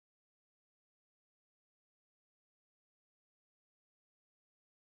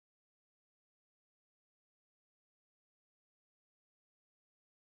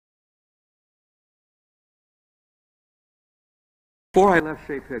Before I left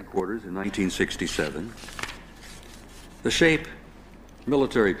SHAPE headquarters in 1967, the SHAPE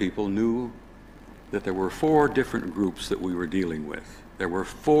military people knew that there were 4 different groups that we were dealing with. There were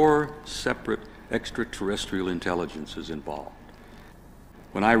 4 separate extraterrestrial intelligences involved.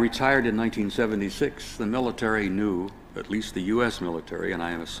 When I retired in 1976, the military knew, at least the U.S. military, and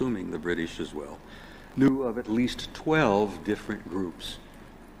I am assuming the British as well, knew of at least 12 different groups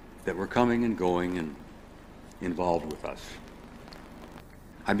that were coming and going and involved with us.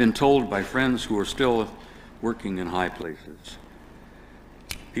 I've been told by friends who are still working in high places,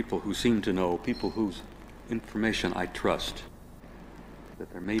 people who seem to know, people whose information I trust,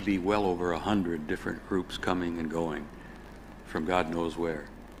 that there may be well over 100 different groups coming and going from God knows where.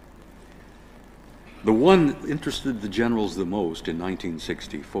 The one that interested the generals the most in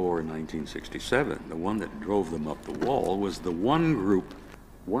 1964 and 1967, the one that drove them up the wall, was the one group,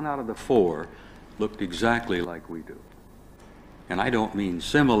 1 out of the 4, looked exactly like we do. And I don't mean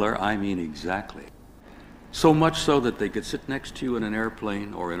similar, I mean exactly. So much so that they could sit next to you in an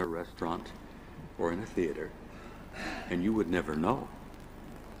airplane or in a restaurant or in a theater, and you would never know.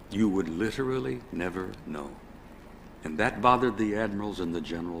 You would literally never know. And that bothered the admirals and the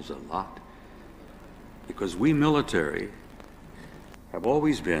generals a lot, because we military have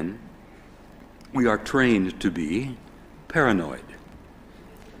always been, we are trained to be paranoid.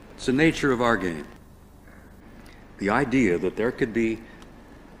 It's the nature of our game. The idea that there could be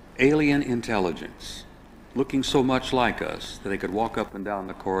alien intelligence looking so much like us that they could walk up and down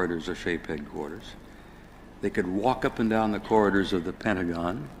the corridors of SHAPE headquarters. They could walk up and down the corridors of the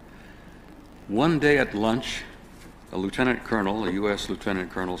Pentagon. One day at lunch, a lieutenant colonel, a U.S. lieutenant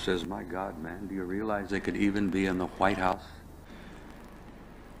colonel, says, "My God, man, do you realize they could even be in the White House?"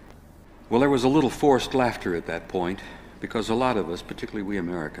 Well, there was a little forced laughter at that point, because a lot of us, particularly we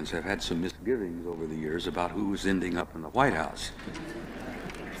Americans, have had some misgivings over the years about who was ending up in the White House.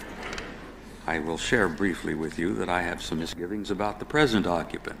 I will share briefly with you that I have some misgivings about the present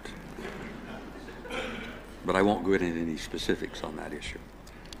occupant, but I won't go into any specifics on that issue.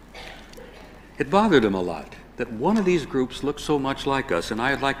 It bothered him a lot that one of these groups looked so much like us, and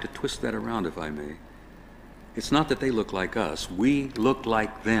I'd like to twist that around if I may. It's not that they look like us, we look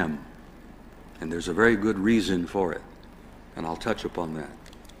like them, and there's a very good reason for it. And I'll touch upon that.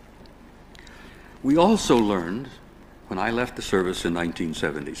 We also learned, when I left the service in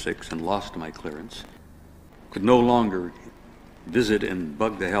 1976 and lost my clearance, could no longer visit and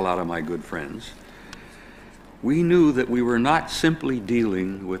bug the hell out of my good friends, we knew that we were not simply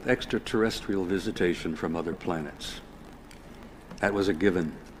dealing with extraterrestrial visitation from other planets. That was a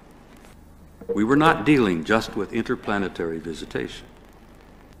given. We were not dealing just with interplanetary visitation.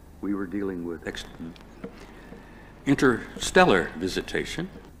 We were dealing with interstellar visitation.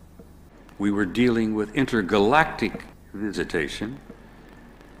 We were dealing with intergalactic visitation.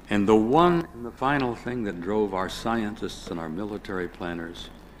 And the one and the final thing that drove our scientists and our military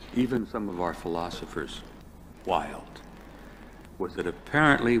planners, even some of our philosophers, wild, was that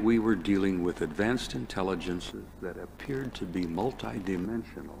apparently we were dealing with advanced intelligences that appeared to be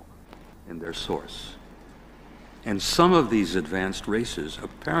multidimensional in their source. And some of these advanced races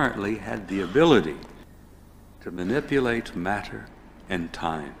apparently had the ability to manipulate matter and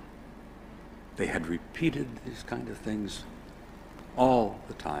time. They had repeated these kind of things all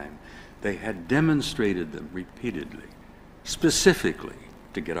the time. They had demonstrated them repeatedly, specifically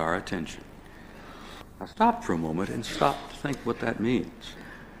to get our attention. Now stop for a moment and stop to think what that means.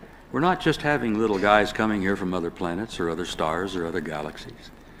 We're not just having little guys coming here from other planets or other stars or other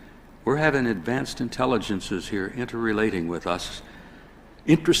galaxies. We're having advanced intelligences here interrelating with us,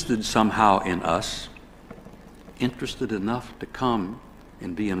 interested somehow in us, interested enough to come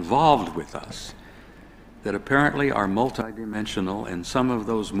and be involved with us, that apparently are multidimensional, and some of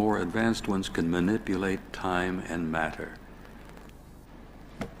those more advanced ones can manipulate time and matter.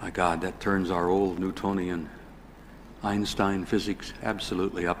 My God, that turns our old Newtonian Einstein physics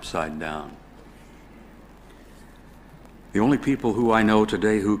absolutely upside down. The only people who I know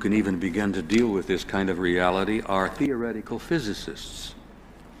today who can even begin to deal with this kind of reality are theoretical physicists.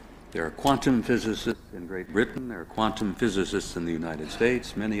 There are quantum physicists in Great Britain, there are quantum physicists in the United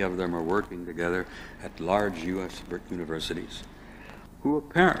States, many of them are working together at large U.S. universities, who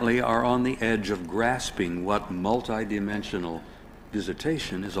apparently are on the edge of grasping what multidimensional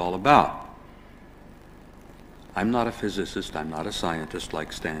visitation is all about. I'm not a physicist, I'm not a scientist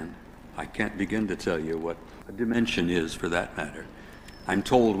like Stan. I can't begin to tell you what a dimension is for that matter. I'm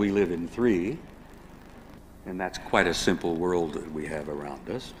told we live in 3, and that's quite a simple world that we have around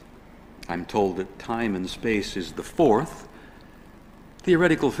us. I'm told that time and space is the 4th.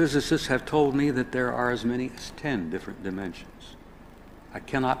 Theoretical physicists have told me that there are as many as 10 different dimensions. I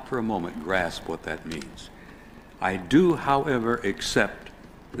cannot for a moment grasp what that means. I do, however, accept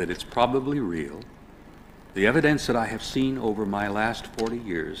that it's probably real. The evidence that I have seen over my last 40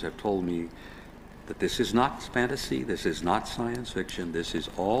 years have told me that this is not fantasy, this is not science fiction, this is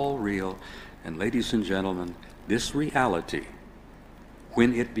all real. And ladies and gentlemen, this reality,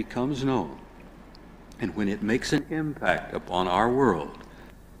 when it becomes known and when it makes an impact upon our world,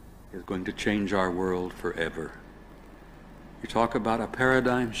 is going to change our world forever. You talk about a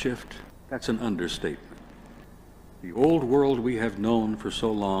paradigm shift, that's an understatement. The old world we have known for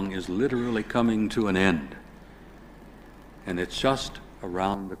so long is literally coming to an end. And it's just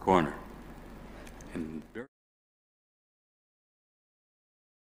around the corner. And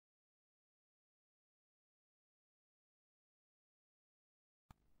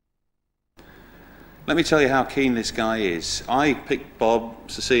let me tell you how keen this guy is. I picked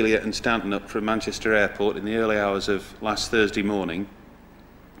Bob, Cecilia and Stanton up from Manchester Airport in the early hours of last Thursday morning.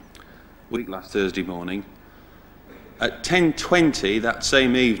 At 10:20 that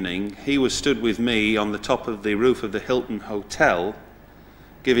same evening, he was stood with me on the top of the roof of the Hilton Hotel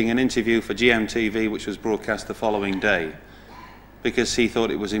giving an interview for GMTV, which was broadcast the following day, because he thought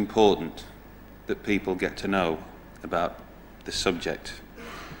it was important that people get to know about the subject.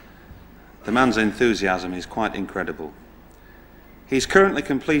 The man's enthusiasm is quite incredible. He's currently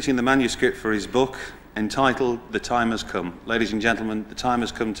completing the manuscript for his book entitled The Time Has Come. Ladies and gentlemen, the time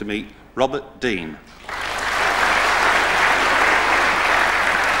has come to meet Robert Dean.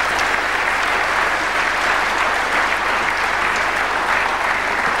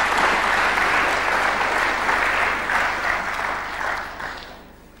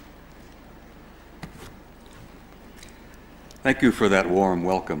 thank you for that warm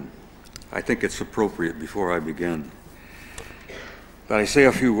welcome. I think it's appropriate before I begin that I say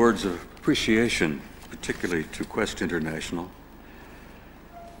a few words of appreciation, particularly to Quest International,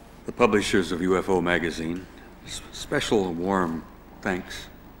 the publishers of UFO Magazine. Special warm thanks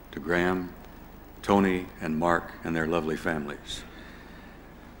to Graham, Tony, and Mark and their lovely families.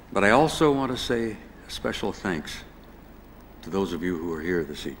 But I also want to say a special thanks to those of you who are here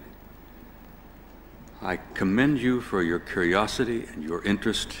this evening. I commend you for your curiosity and your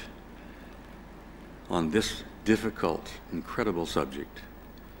interest on this difficult, incredible subject.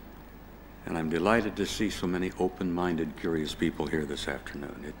 And I'm delighted to see so many open-minded, curious people here this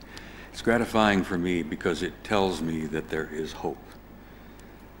afternoon. It's gratifying for me because it tells me that there is hope.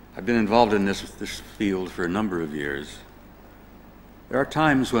 I've been involved in this field for a number of years. There are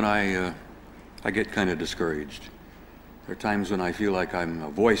times when I get kind of discouraged. There are times when I feel like I'm a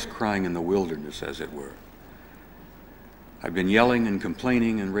voice crying in the wilderness, as it were. I've been yelling and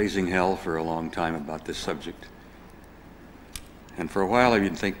complaining and raising hell for a long time about this subject. And for a while I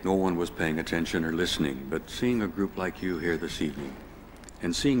didn't think no one was paying attention or listening, but seeing a group like you here this evening,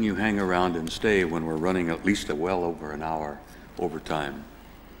 and seeing you hang around and stay when we're running at least well over an hour overtime,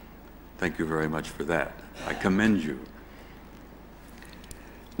 thank you very much for that. I commend you.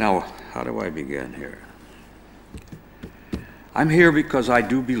 Now, how do I begin here? I'm here because I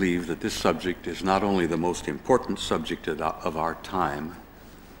do believe that this subject is not only the most important subject of our time,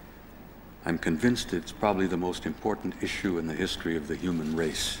 I'm convinced it's probably the most important issue in the history of the human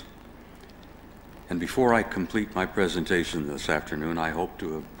race. And before I complete my presentation this afternoon, I hope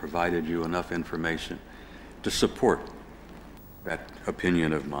to have provided you enough information to support that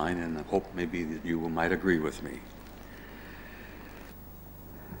opinion of mine, and I hope maybe that you might agree with me.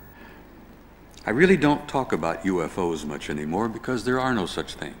 I really don't talk about UFOs much anymore because there are no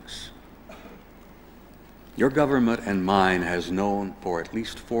such things. Your government and mine has known for at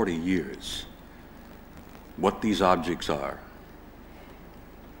least 40 years what these objects are.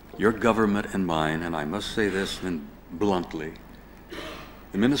 Your government and mine, and I must say this bluntly,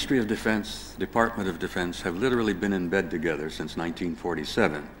 the Ministry of Defense, Department of Defense have literally been in bed together since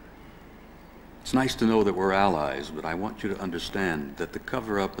 1947. It's nice to know that we're allies, but I want you to understand that the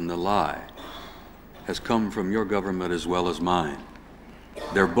cover-up and the lie has come from your government as well as mine.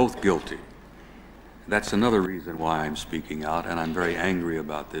 They're both guilty. That's another reason why I'm speaking out, and I'm very angry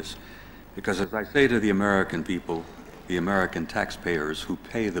about this, because as I say to the American people, the American taxpayers who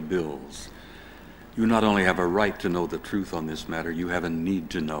pay the bills, you not only have a right to know the truth on this matter, you have a need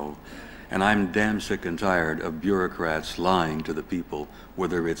to know. And I'm damn sick and tired of bureaucrats lying to the people,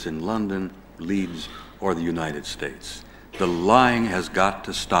 whether it's in London, Leeds, or the United States. The lying has got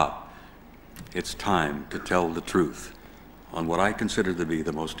to stop. It's time to tell the truth on what I consider to be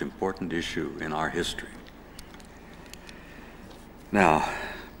the most important issue in our history. Now,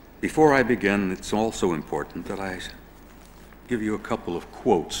 before I begin, it's also important that I give you a couple of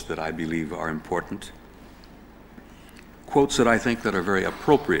quotes that I believe are important. quotes that I think that are very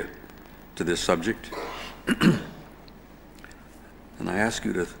appropriate to this subject. And I ask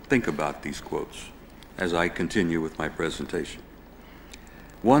you to think about these quotes as I continue with my presentation.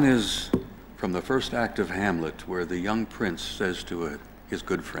 One is from the first act of Hamlet, where the young prince says to his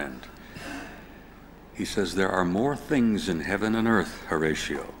good friend, he says, "There are more things in heaven and earth,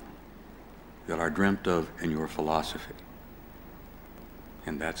 Horatio, that are dreamt of in your philosophy."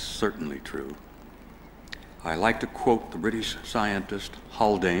 And that's certainly true. I like to quote the British scientist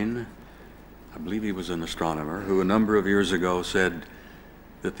Haldane. I believe he was an astronomer, who a number of years ago said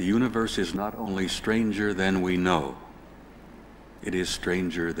that the universe is not only stranger than we know, it is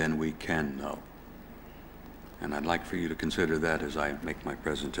stranger than we can know. And I'd like for you to consider that as I make my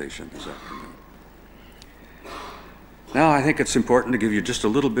presentation this afternoon. Now, I think it's important to give you just a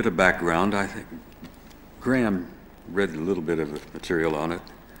little bit of background. I think Graham read a little bit of the material on it.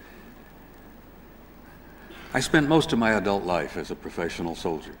 I spent most of my adult life as a professional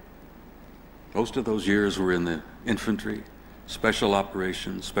soldier. Most of those years were in the infantry, special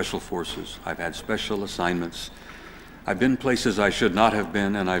operations, special forces. I've had special assignments. I've been places I should not have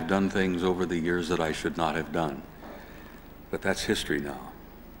been, and I've done things over the years that I should not have done. But that's history now.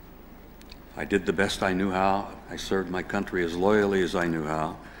 I did the best I knew how. I served my country as loyally as I knew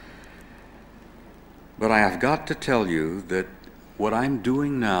how. But I have got to tell you that what I'm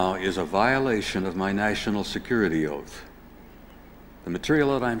doing now is a violation of my national security oath. The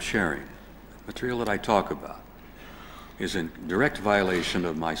material that I'm sharing, the material that I talk about, is in direct violation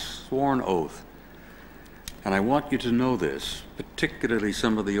of my sworn oath. And I want you to know this, particularly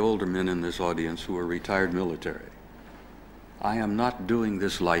some of the older men in this audience who are retired military. I am not doing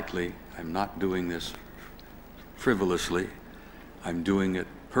this lightly. I'm not doing this frivolously. I'm doing it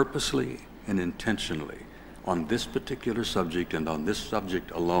purposely and intentionally on this particular subject and on this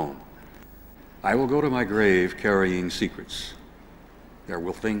subject alone. I will go to my grave carrying secrets. There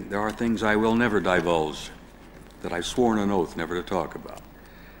are things I will never divulge that I've sworn an oath never to talk about.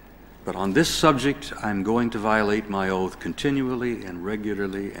 But on this subject, I'm going to violate my oath continually and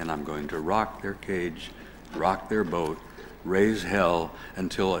regularly, and I'm going to rock their cage, rock their boat, raise hell,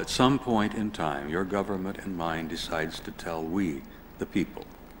 until at some point in time, your government and mine decides to tell we, the people,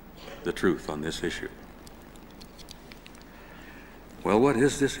 the truth on this issue. Well, what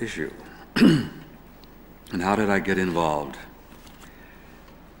is this issue? And how did I get involved?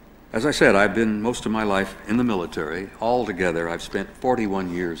 As I said, I've been most of my life in the military. Altogether, I've spent 41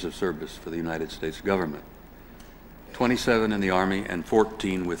 years of service for the United States government, 27 in the Army and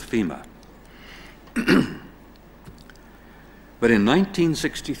 14 with FEMA. But in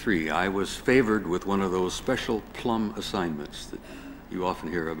 1963, I was favored with one of those special plum assignments that you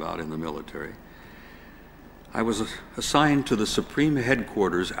often hear about in the military. I was assigned to the Supreme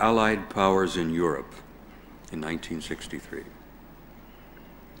Headquarters Allied Powers in Europe in 1963.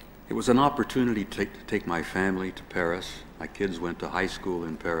 It was an opportunity to take my family to Paris. My kids went to high school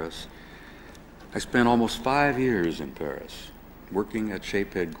in Paris. I spent almost 5 years in Paris, working at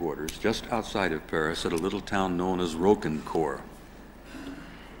SHAPE headquarters just outside of Paris at a little town known as Rocancourt.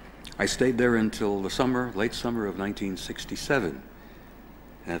 I stayed there until the summer, late summer of 1967.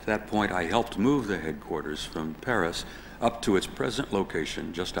 And at that point, I helped move the headquarters from Paris up to its present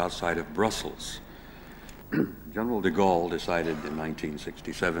location just outside of Brussels. General de Gaulle decided in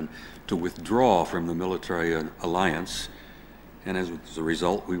 1967 to withdraw from the military alliance, and as a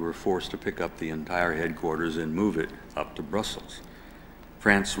result, we were forced to pick up the entire headquarters and move it up to Brussels.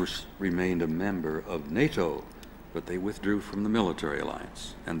 France remained a member of NATO, but they withdrew from the military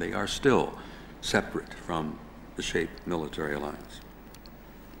alliance, and they are still separate from the SHAPE military alliance.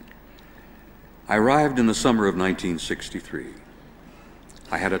 I arrived in the summer of 1963.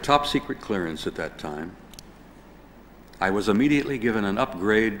 I had a top secret clearance at that time. I was immediately given an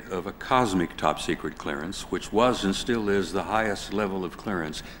upgrade of a cosmic top secret clearance, which was and still is the highest level of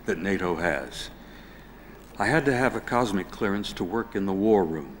clearance that NATO has. I had to have a cosmic clearance to work in the war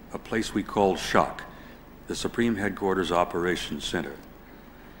room, a place we called SHOC, the Supreme Headquarters Operations Center.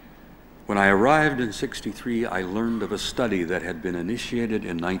 When I arrived in '63, I learned of a study that had been initiated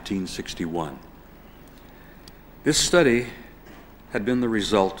in 1961. This study had been the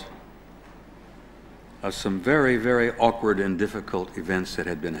result of some very, very awkward and difficult events that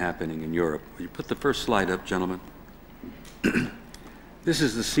had been happening in Europe. Will you put the first slide up, gentlemen? This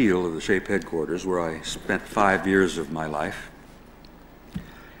is the seal of the SHAPE headquarters, where I spent 5 years of my life.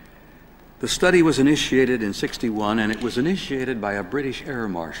 The study was initiated in '61, and it was initiated by a British Air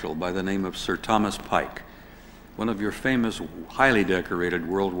Marshal by the name of Sir Thomas Pike, one of your famous, highly decorated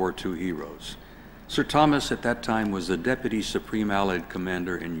World War II heroes. Sir Thomas at that time was the Deputy Supreme Allied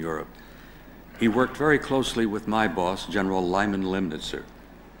Commander in Europe. He worked very closely with my boss, General Lyman Lemnitzer,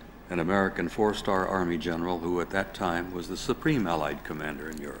 an American four-star Army general who at that time was the supreme Allied commander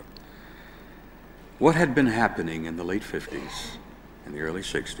in Europe. What had been happening in the late 50s and the early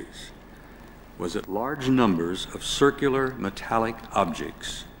 60s was that large numbers of circular metallic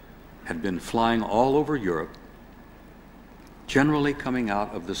objects had been flying all over Europe, generally coming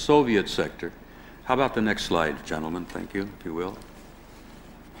out of the Soviet sector. How about the next slide, gentlemen? Thank you, if you will.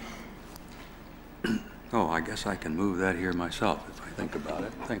 Oh, I guess I can move that here myself if I think about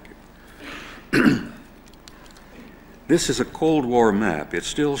it. Thank you. This is a Cold War map. It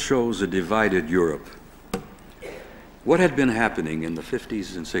still shows a divided Europe. What had been happening in the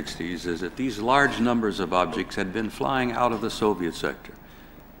 50s and 60s is that these large numbers of objects had been flying out of the Soviet sector,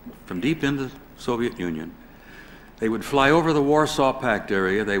 from deep into the Soviet Union. They would fly over the Warsaw Pact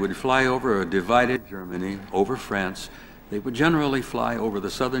area, they would fly over a divided Germany, over France, they would generally fly over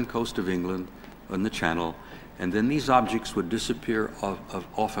the southern coast of England and the Channel, and then these objects would disappear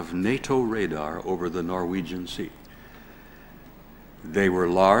off of NATO radar over the Norwegian Sea. They were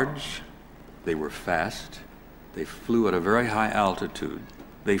large, they were fast, they flew at a very high altitude,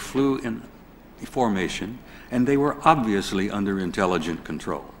 they flew in formation, and they were obviously under intelligent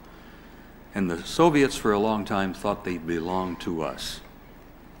control. And the Soviets for a long time thought they belonged to us.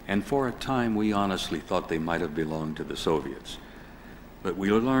 And for a time we honestly thought they might have belonged to the Soviets. But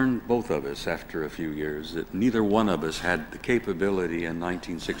we learned, both of us, after a few years, that neither one of us had the capability in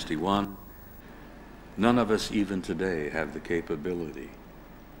 1961. None of us even today have the capability,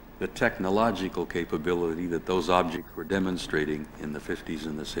 the technological capability that those objects were demonstrating in the 50s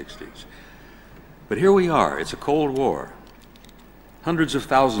and the 60s. But here we are, it's a Cold War. Hundreds of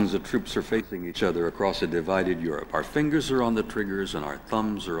thousands of troops are facing each other across a divided Europe. Our fingers are on the triggers and our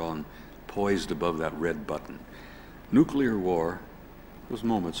thumbs are poised above that red button. Nuclear war was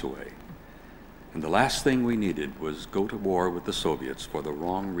moments away. And the last thing we needed was go to war with the Soviets for the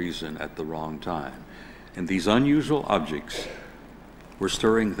wrong reason at the wrong time. And these unusual objects were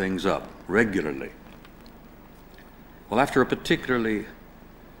stirring things up regularly. Well, after a particularly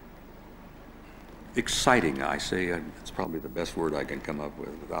exciting, I say, it's probably the best word I can come up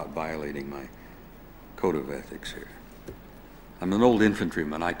with without violating my code of ethics here. I'm an old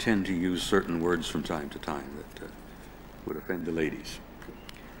infantryman. I tend to use certain words from time to time that would offend the ladies.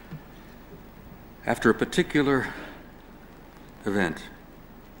 After a particular event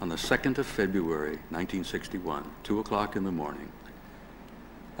on the 2nd of February, 1961, 2 o'clock in the morning,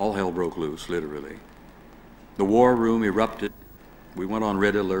 all hell broke loose, literally. The war room erupted. We went on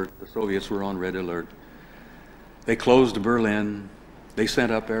red alert. The Soviets were on red alert. They closed Berlin. They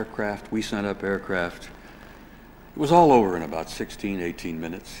sent up aircraft. We sent up aircraft. It was all over in about 16, 18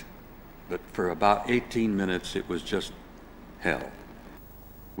 minutes. But for about 18 minutes, it was just hell.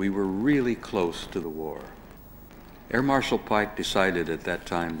 We were really close to the war. Air Marshal Pike decided at that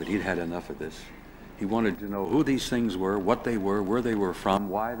time that he'd had enough of this. He wanted to know who these things were, what they were, where they were from,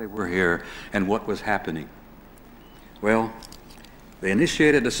 why they were here, and what was happening. Well, they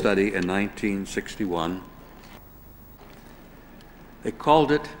initiated a study in 1961. They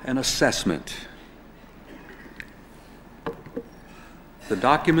called it an assessment. The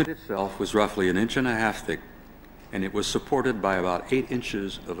document itself was roughly 1.5 inches thick, and it was supported by about 8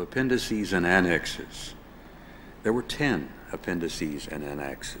 inches of appendices and annexes. There were 10 appendices and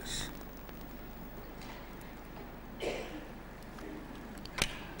annexes.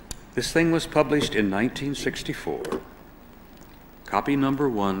 This thing was published in 1964. Copy number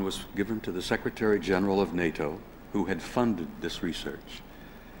 1 was given to the Secretary General of NATO, who had funded this research.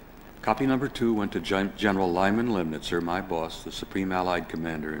 Copy number 2 went to General Lyman Lemnitzer, my boss, the Supreme Allied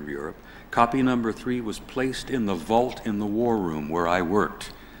Commander in Europe. Copy number 3 was placed in the vault in the war room where I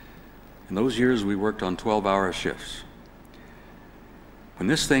worked. In those years, we worked on 12-hour shifts. When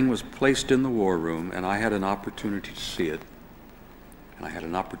this thing was placed in the war room and I had an opportunity to see it, and I had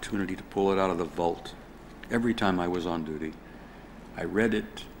an opportunity to pull it out of the vault every time I was on duty, I read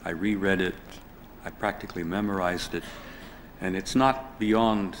it, I reread it, I practically memorized it, and it's not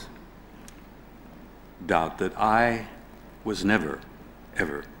beyond doubt that I was never,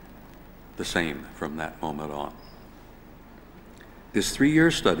 ever the same from that moment on. This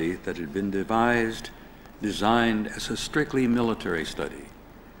 3-year study that had been designed as a strictly military study,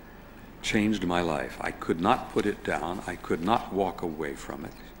 changed my life. I could not put it down. I could not walk away from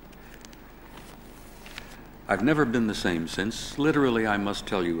it. I've never been the same since. Literally, I must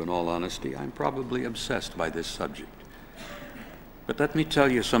tell you in all honesty, I'm probably obsessed by this subject. But let me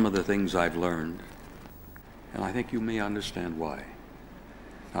tell you some of the things I've learned, and I think you may understand why.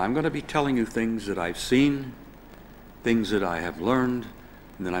 Now, I'm going to be telling you things that I've seen, things that I have learned,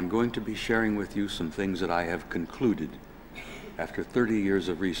 And then I'm going to be sharing with you some things that I have concluded after 30 years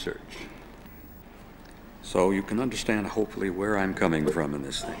of research. So you can understand, hopefully, where I'm coming from in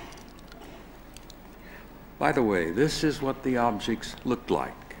this thing. By the way, this is what the objects looked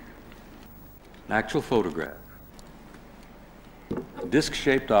like. An actual photograph. A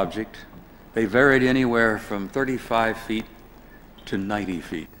disc-shaped object. They varied anywhere from 35 feet to 90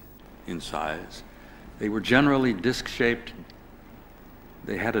 feet in size. They were generally disc-shaped.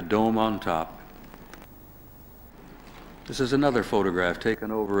 They had a dome on top. This is another photograph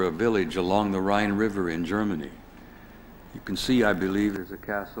taken over a village along the Rhine River in Germany. You can see, I believe, there's a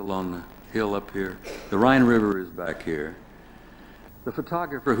castle on the hill up here. The Rhine River is back here. The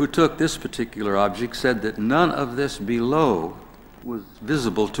photographer who took this particular object said that none of this below was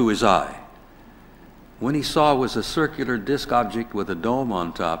visible to his eye. When he saw was a circular disc object with a dome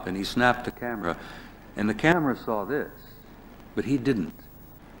on top, and he snapped the camera, and the camera saw this, but he didn't.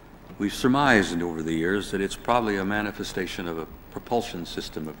 We've surmised over the years that it's probably a manifestation of a propulsion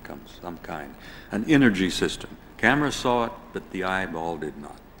system of some kind, an energy system. Camera saw it, but the eyeball did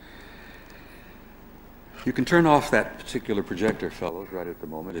not. You can turn off that particular projector, fellows, right at the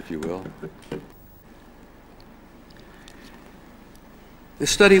moment, if you will. This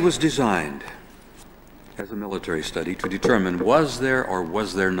study was designed as a military study to determine was there or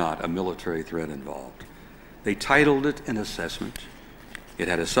was there not a military threat involved. They titled it an assessment. It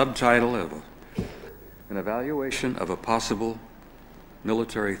had a subtitle of an evaluation of a possible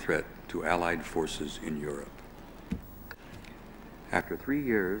military threat to Allied forces in Europe. After 3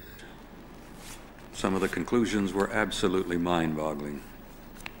 years, some of the conclusions were absolutely mind-boggling.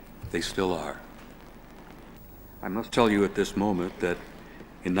 They still are. I must tell you at this moment that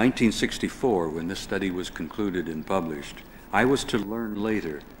in 1964, when this study was concluded and published, I was to learn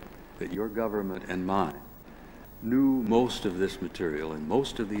later that your government and mine knew most of this material and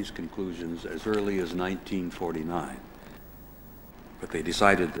most of these conclusions as early as 1949. But they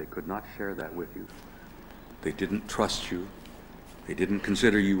decided they could not share that with you. They didn't trust you. They didn't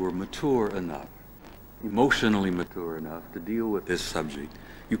consider you were mature enough, emotionally mature enough to deal with this subject.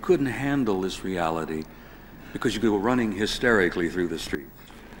 You couldn't handle this reality because you go running hysterically through the streets.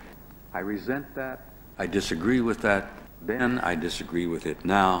 I resent that. I disagree with that then. I disagree with it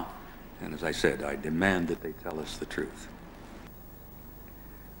now. And as I said, I demand that they tell us the truth.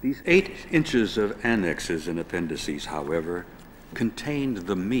 These 8 inches of annexes and appendices, however, contained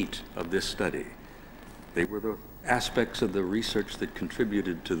the meat of this study. They were the aspects of the research that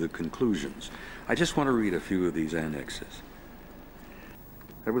contributed to the conclusions. I just want to read a few of these annexes.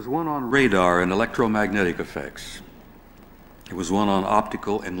 There was one on radar and electromagnetic effects. There was one on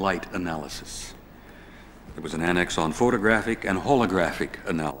optical and light analysis. There was an annex on photographic and holographic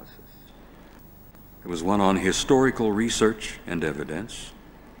analysis. There was one on historical research and evidence.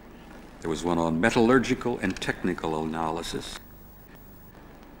 There was one on metallurgical and technical analysis.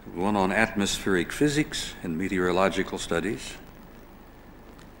 There was one on atmospheric physics and meteorological studies.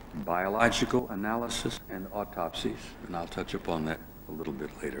 Biological analysis and autopsies, and I'll touch upon that a little bit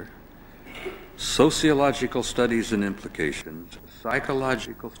later. Sociological studies and implications,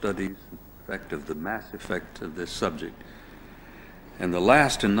 psychological studies, the mass effect of this subject. And the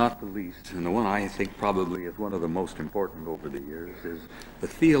last and not the least, and the one I think probably is one of the most important over the years, is the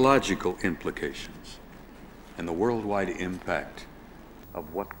theological implications and the worldwide impact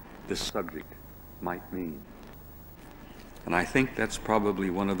of what this subject might mean. And I think that's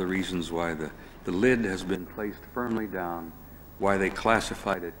probably one of the reasons why the lid has been placed firmly down, why they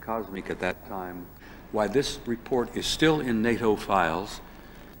classified it cosmic at that time, why this report is still in NATO files,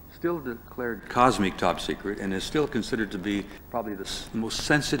 still declared cosmic top secret, and is still considered to be probably the most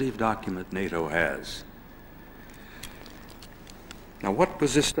sensitive document NATO has. Now, what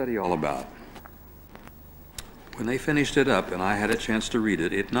was this study all about? When they finished it up and I had a chance to read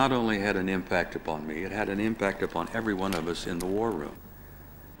it, it not only had an impact upon me, it had an impact upon every one of us in the war room.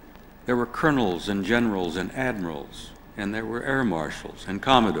 There were colonels and generals and admirals, and there were air marshals and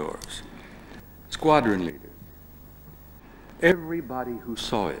commodores, squadron leaders. Everybody who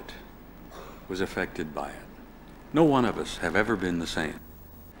saw it was affected by it. No one of us have ever been the same.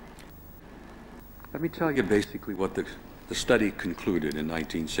 Let me tell you basically what the study concluded in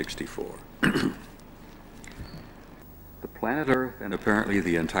 1964. The planet Earth, and apparently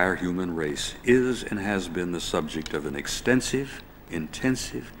the entire human race, is and has been the subject of an extensive,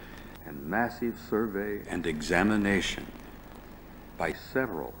 intensive, and massive survey and examination by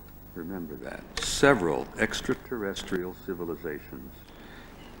several, remember that, several extraterrestrial civilizations.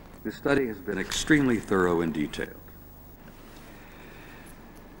 This study has been extremely thorough and detailed.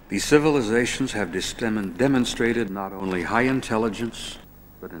 These civilizations have demonstrated not only high intelligence,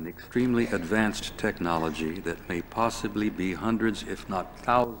 but an extremely advanced technology that may possibly be hundreds, if not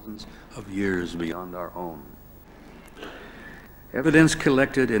thousands, of years beyond our own. Evidence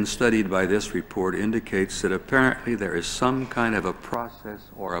collected and studied by this report indicates that apparently there is some kind of a process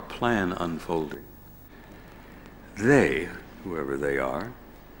or a plan unfolding. They, whoever they are,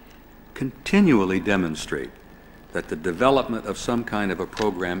 continually demonstrate that the development of some kind of a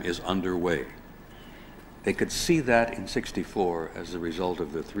program is underway. They could see that in '64 as a result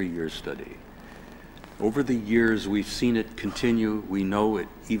of the 3-year study. Over the years, we've seen it continue. We know it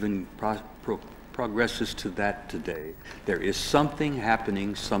even progresses to that today. There is something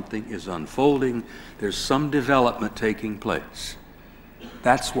happening, something is unfolding, there's some development taking place.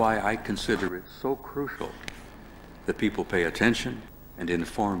 That's why I consider it so crucial that people pay attention and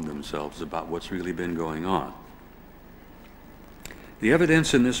inform themselves about what's really been going on. The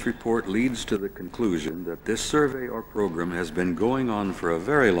evidence in this report leads to the conclusion that this survey or program has been going on for a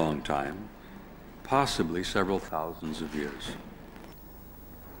very long time, possibly several thousands of years.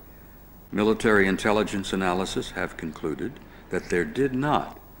 Military intelligence analysis have concluded that there did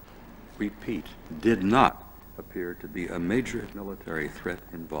not, repeat, did not appear to be a major military threat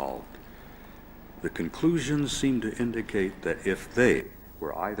involved. The conclusions seem to indicate that if they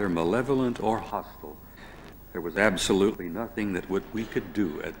were either malevolent or hostile, there was absolutely nothing that we could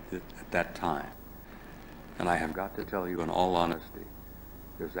do at that time. And I have got to tell you in all honesty,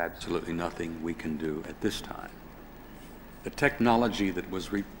 there's absolutely nothing we can do at this time. The technology that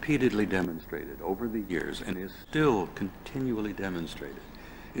was repeatedly demonstrated over the years and is still continually demonstrated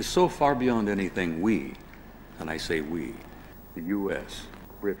is so far beyond anything we, and I say we, the US,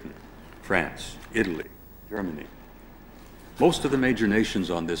 Britain, France, Italy, Germany, most of the major nations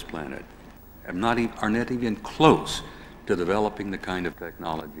on this planet are not even close to developing the kind of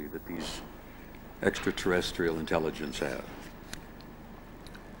technology that these extraterrestrial intelligence have.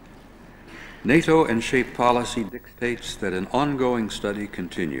 NATO and SHAPE policy dictates that an ongoing study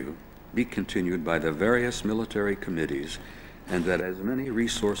be continued by the various military committees, and that as many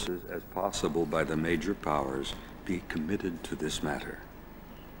resources as possible by the major powers be committed to this matter.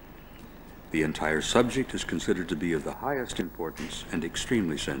 The entire subject is considered to be of the highest importance and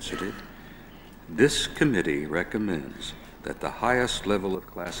extremely sensitive. This committee recommends that the highest level of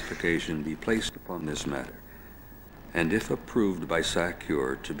classification be placed upon this matter, and if approved by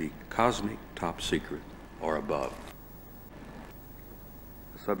SACURE, to be cosmic top secret or above.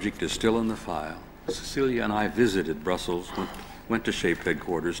 The subject is still in the file. Cecilia and I visited Brussels, went to SHAPE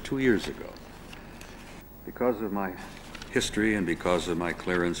headquarters 2 years ago. Because of my history and because of my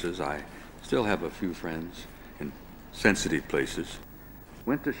clearances, I still have a few friends in sensitive places.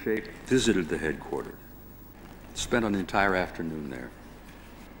 Went to SHAPE, visited the headquarters, spent an entire afternoon there,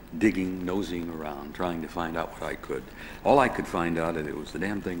 digging, nosing around, trying to find out what I could. All I could find out is the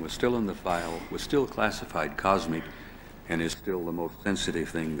damn thing was still in the file, was still classified cosmic, and is still the most sensitive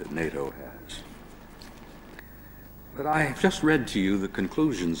thing that NATO has. But I have just read to you the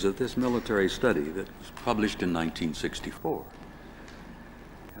conclusions of this military study that was published in 1964.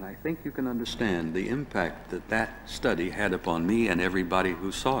 And I think you can understand the impact that that study had upon me and everybody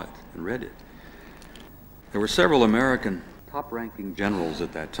who saw it and read it. There were several American top-ranking generals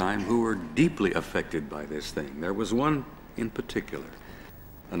at that time who were deeply affected by this thing. There was one in particular,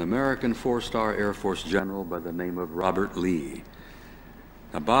 an American 4-star Air Force general by the name of Robert Lee.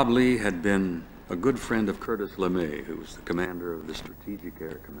 Now, Bob Lee had been a good friend of Curtis LeMay, who was the commander of the Strategic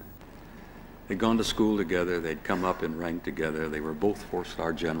Air Command. They'd gone to school together, they'd come up in rank together, they were both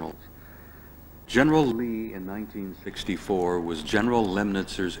 4-star generals. General Lee in 1964 was General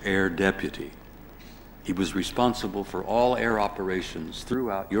Lemnitzer's air deputy. He was responsible for all air operations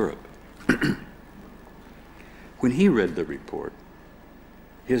throughout Europe. When he read the report,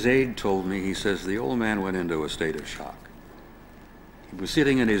 his aide told me, he says, the old man went into a state of shock. He was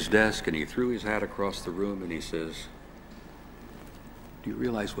sitting at his desk and he threw his hat across the room and he says, "Do you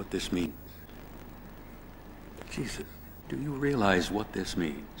realize what this means? Jesus, do you realize what this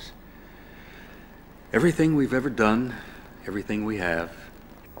means? Everything we've ever done, everything we have,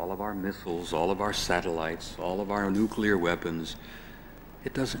 all of our missiles, all of our satellites, all of our nuclear weapons,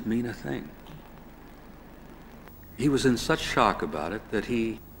 it doesn't mean a thing." He was in such shock about it that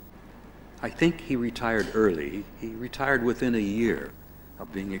I think he retired early. He retired within a year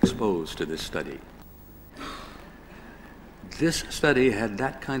of being exposed to this study. This study had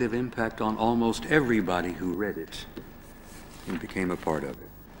that kind of impact on almost everybody who read it and became a part of it.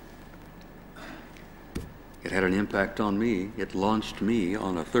 It had an impact on me. It launched me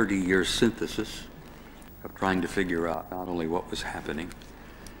on a 30-year synthesis of trying to figure out not only what was happening.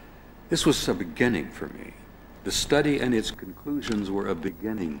 This was a beginning for me. The study and its conclusions were a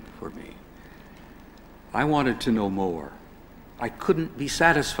beginning for me. I wanted to know more. I couldn't be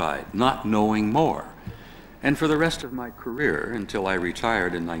satisfied not knowing more. And for the rest of my career, until I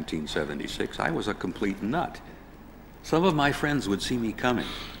retired in 1976, I was a complete nut. Some of my friends would see me coming,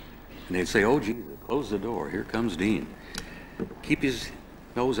 and they'd say, "Oh, Jesus, close the door. Here comes Dean. Keep his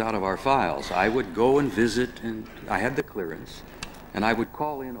nose out of our files." I would go and visit, and I had the clearance, and I would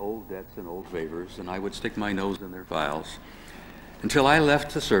call in old debts and old favors, and I would stick my nose in their files. Until I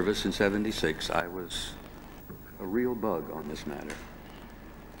left the service in '76, I was a real bug on this matter.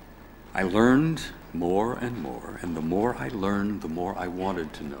 I learned more and more, and the more I learned, the more I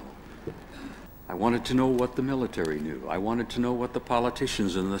wanted to know. I wanted to know what the military knew. I wanted to know what the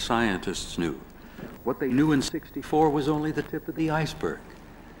politicians and the scientists knew. What they knew in '64 was only the tip of the iceberg.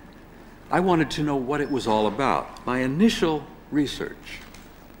 I wanted to know what it was all about. My initial research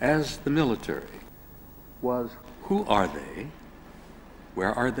as the military was, who are they,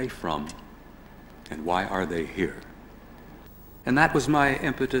 where are they from, and why are they here? And that was my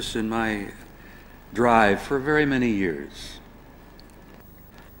impetus and my drive for very many years.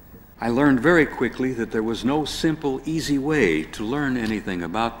 I learned very quickly that there was no simple, easy way to learn anything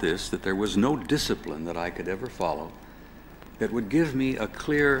about this, that there was no discipline that I could ever follow that would give me a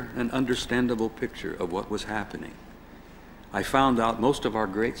clear and understandable picture of what was happening. I found out most of our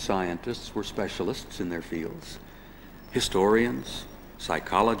great scientists were specialists in their fields, historians,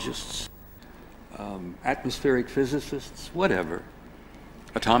 psychologists, atmospheric physicists, whatever,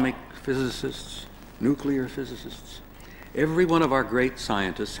 atomic physicists, nuclear physicists. Every one of our great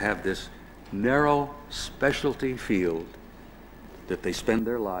scientists have this narrow specialty field that they spend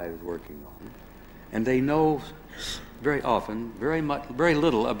their lives working on, and they know very often very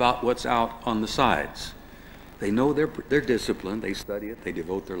little about what's out on the sides. They know their discipline, they study it, they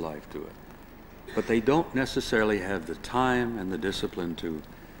devote their life to it, but they don't necessarily have the time and the discipline to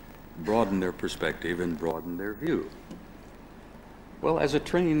broaden their perspective and broaden their view. Well, as a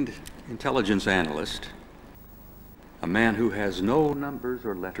trained intelligence analyst, a man who has no numbers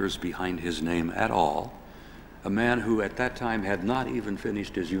or letters behind his name at all, a man who at that time had not even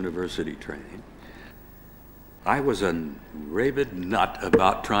finished his university training, I was a rabid nut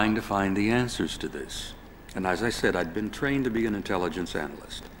about trying to find the answers to this. And as I said, I'd been trained to be an intelligence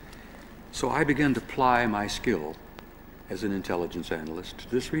analyst. So I began to ply my skill as an intelligence analyst to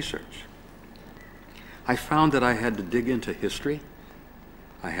this research. I found that I had to dig into history,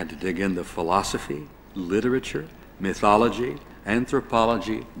 I had to dig into philosophy, literature, mythology,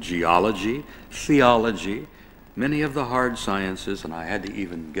 anthropology, geology, theology, many of the hard sciences, and I had to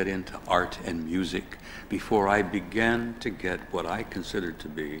even get into art and music before I began to get what I considered to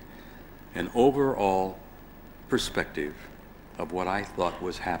be an overall perspective of what I thought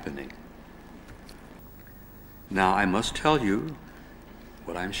was happening. Now, I must tell you,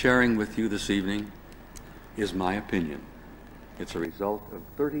 what I'm sharing with you this evening is my opinion. It's a result of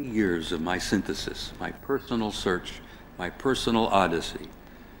 30 years of my synthesis, my personal search, my personal odyssey.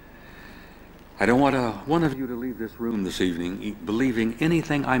 I don't want one of you to leave this room this evening believing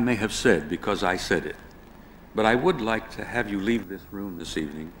anything I may have said because I said it. But I would like to have you leave this room this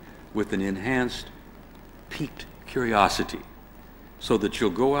evening with an enhanced, piqued curiosity so that you'll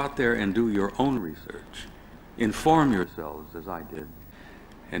go out there and do your own research, inform yourselves as I did,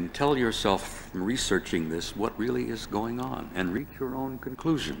 and tell yourself from researching this what really is going on and reach your own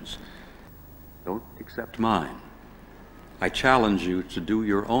conclusions. Don't accept mine. I challenge you to do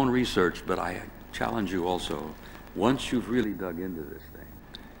your own research, but I challenge you also, once you've really dug into this thing,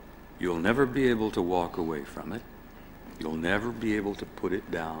 you'll never be able to walk away from it. You'll never be able to put it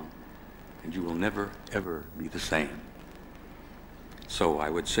down, and you will never, ever be the same. So I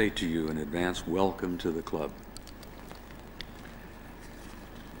would say to you in advance, welcome to the club.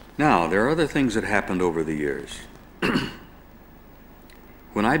 Now, there are other things that happened over the years.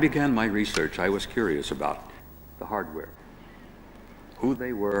 When I began my research, I was curious about the hardware, who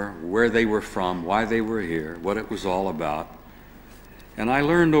they were, where they were from, why they were here, what it was all about. And I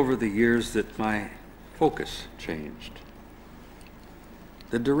learned over the years that my focus changed.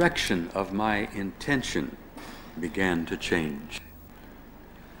 The direction of my intention began to change.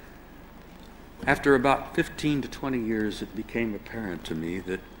 After about 15 to 20 years, it became apparent to me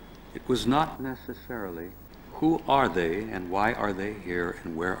that it was not necessarily who are they and why are they here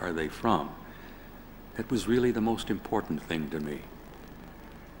and where are they from. That was really the most important thing to me.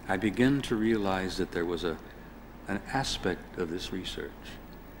 I began to realize that there was an aspect of this research.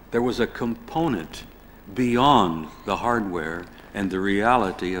 There was a component beyond the hardware and the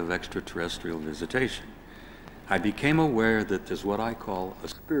reality of extraterrestrial visitation. I became aware that there's what I call a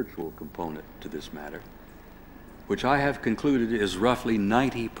spiritual component to this matter, which I have concluded is roughly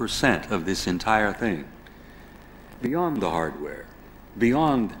 90% of this entire thing, beyond the hardware,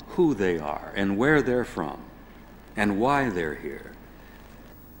 beyond who they are and where they're from and why they're here.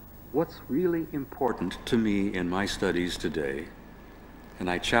 What's really important to me in my studies today, and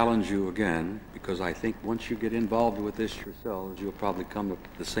I challenge you again, because I think once you get involved with this yourselves, you'll probably come up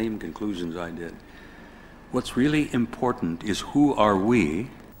to the same conclusions I did. What's really important is, who are we?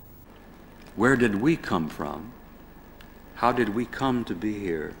 Where did we come from? How did we come to be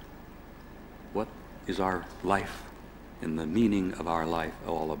here? What is our life and the meaning of our life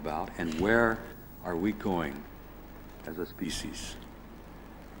all about? And where are we going as a species?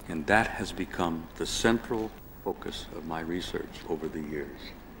 And that has become the central focus of my research over the years.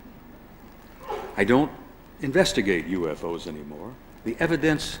 I don't investigate UFOs anymore. The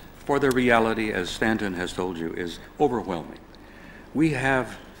evidence for their reality, as Stanton has told you, is overwhelming. We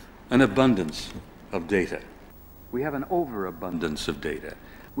have an abundance of data. We have an overabundance of data.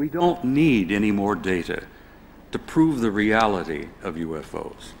 We don't need any more data to prove the reality of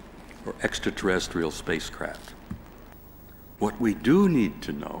UFOs or extraterrestrial spacecraft. What we do need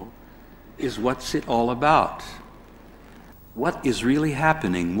to know is, what's it all about? What is really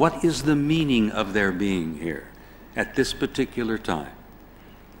happening? What is the meaning of their being here at this particular time?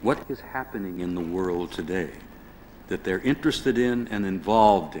 What is happening in the world today that they're interested in and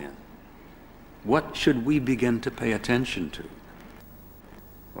involved in? What should we begin to pay attention to?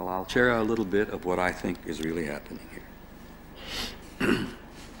 Well, I'll share a little bit of what I think is really happening here.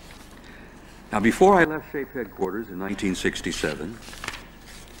 Now, before I left SHAPE headquarters in 1967,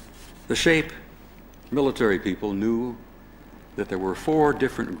 the SHAPE military people knew that there were 4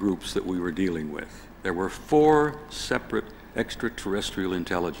 different groups that we were dealing with. There were 4 separate extraterrestrial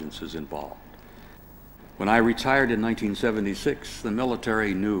intelligences involved. When I retired in 1976, the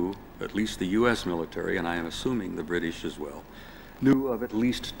military knew, at least the US military, and I am assuming the British as well, knew of at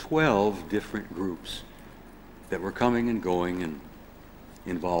least 12 different groups that were coming and going and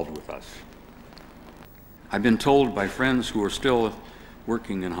involved with us. I've been told by friends who are still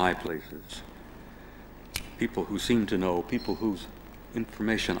working in high places, people who seem to know, people whose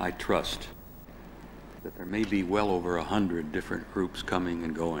information I trust, that there may be well over 100 different groups coming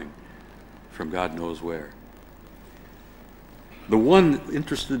and going from God knows where. The one that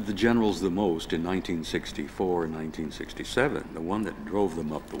interested the generals the most in 1964 and 1967, the one that drove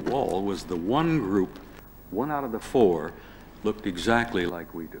them up the wall, was the one group, 1 out of the 4, looked exactly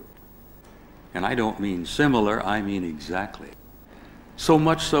like we do. And I don't mean similar, I mean exactly. So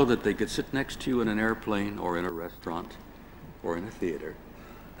much so that they could sit next to you in an airplane or in a restaurant or in a theater,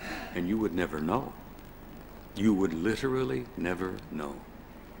 and you would never know. You would literally never know.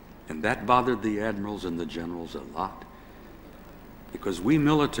 And that bothered the admirals and the generals a lot, because we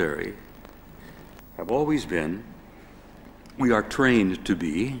military have always been, we are trained to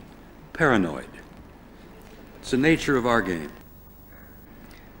be paranoid. It's the nature of our game.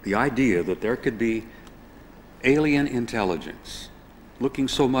 The idea that there could be alien intelligence looking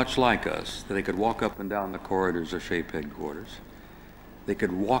so much like us that they could walk up and down the corridors of SHAPE headquarters. They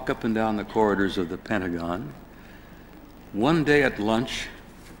could walk up and down the corridors of the Pentagon. One day at lunch,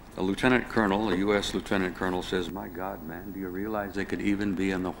 a lieutenant colonel, a U.S. lieutenant colonel, says, "My God, man, do you realize they could even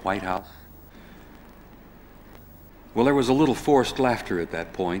be in the White House?" Well, there was a little forced laughter at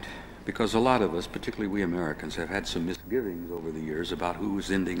that point, because a lot of us, particularly we Americans, have had some misgivings over the years about who was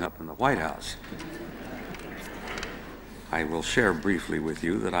ending up in the White House. I will share briefly with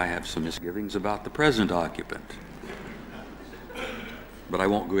you that I have some misgivings about the present occupant, but I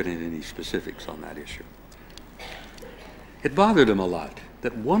won't go into any specifics on that issue. It bothered him a lot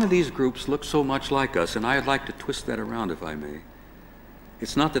that one of these groups looked so much like us, and I'd like to twist that around if I may.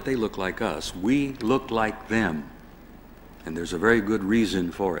 It's not that they look like us, we look like them, and there's a very good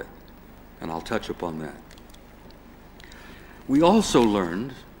reason for it, and I'll touch upon that. We also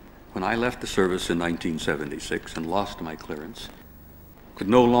learned, when I left the service in 1976 and lost my clearance, could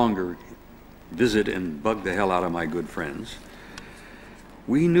no longer visit and bug the hell out of my good friends,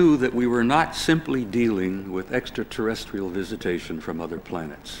 we knew that we were not simply dealing with extraterrestrial visitation from other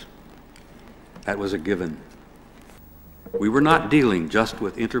planets. That was a given. We were not dealing just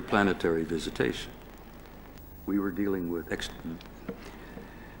with interplanetary visitation. We were dealing with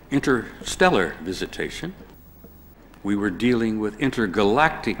interstellar visitation. We were dealing with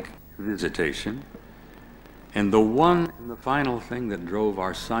intergalactic visitation. And the one and the final thing that drove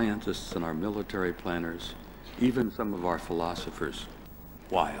our scientists and our military planners, even some of our philosophers,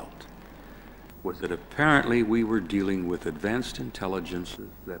 wild, was that apparently we were dealing with advanced intelligences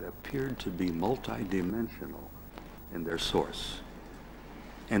that appeared to be multidimensional in their source.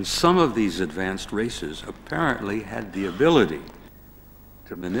 And some of these advanced races apparently had the ability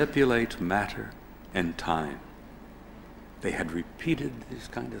to manipulate matter and time. They had repeated these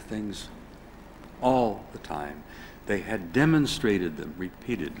kind of things all the time. They had demonstrated them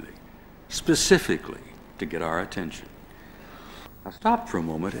repeatedly, specifically to get our attention. Now stop for a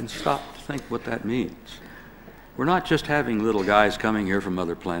moment and stop to think what that means. We're not just having little guys coming here from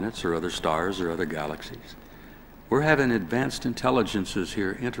other planets or other stars or other galaxies. We're having advanced intelligences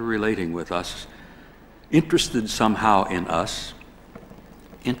here interrelating with us, interested somehow in us,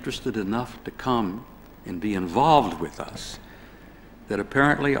 interested enough to come and be involved with us, that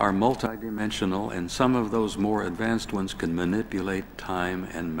apparently are multidimensional, and some of those more advanced ones can manipulate time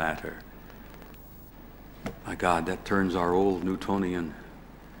and matter. My God, that turns our old Newtonian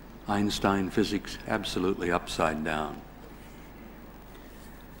Einstein physics absolutely upside down.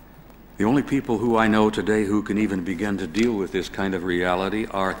 The only people who I know today who can even begin to deal with this kind of reality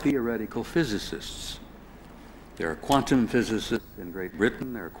are theoretical physicists. There are quantum physicists in Great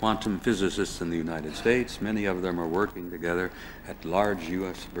Britain, there are quantum physicists in the United States. Many of them are working together at large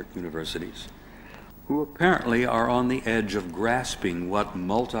U.S. universities, who apparently are on the edge of grasping what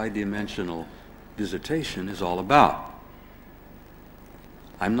multidimensional visitation is all about.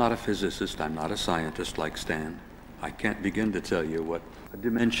 I'm not a physicist, I'm not a scientist like Stan. I can't begin to tell you what a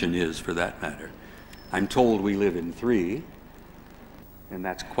dimension is, for that matter. I'm told we live in 3, and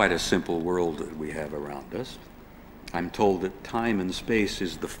that's quite a simple world that we have around us. I'm told that time and space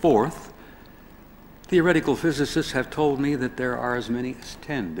is the 4th. Theoretical physicists have told me that there are as many as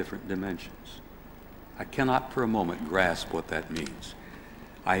 10 different dimensions. I cannot for a moment grasp what that means.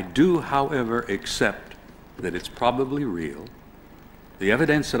 I do, however, accept that it's probably real. The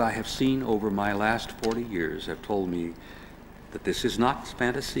evidence that I have seen over my last 40 years have told me that this is not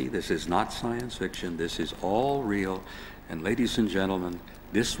fantasy, this is not science fiction, this is all real. And ladies and gentlemen,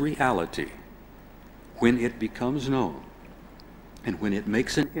 this reality, when it becomes known and when it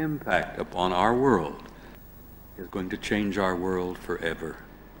makes an impact upon our world, is going to change our world forever.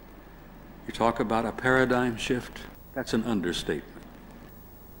 You talk about a paradigm shift, that's an understatement.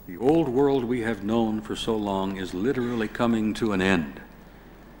 The old world we have known for so long is literally coming to an end.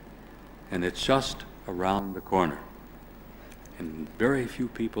 And it's just around the corner. And very few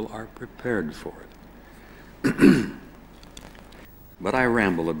people are prepared for it. But I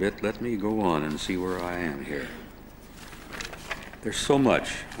ramble a bit. Let me go on and see where I am here. There's so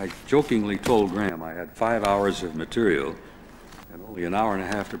much. I jokingly told Graham I had 5 hours of material and only an hour and a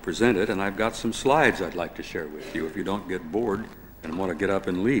half to present it, and I've got some slides I'd like to share with you if you don't get bored and want to get up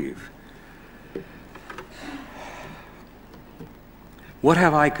and leave. What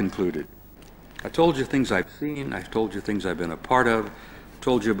have I concluded? I told you things I've seen, I've told you things I've been a part of,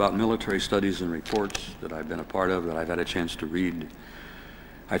 told you about military studies and reports that I've been a part of, that I've had a chance to read.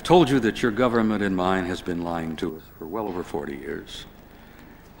 I've told you that your government and mine has been lying to us for well over 40 years.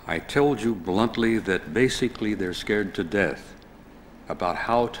 I told you bluntly that basically they're scared to death about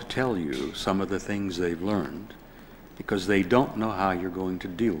how to tell you some of the things they've learned because they don't know how you're going to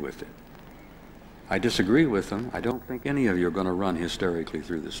deal with it. I disagree with them. I don't think any of you are going to run hysterically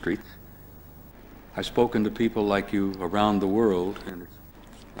through the streets. I've spoken to people like you around the world, and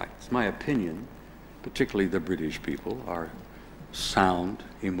it's my opinion, particularly the British people, are sound,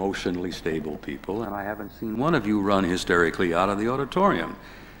 emotionally stable people, and I haven't seen one of you run hysterically out of the auditorium.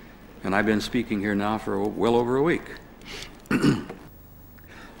 And I've been speaking here now for well over a week.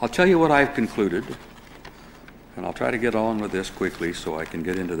 I'll tell you what I've concluded, and I'll try to get on with this quickly so I can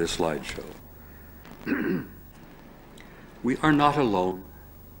get into this slideshow. We are not alone,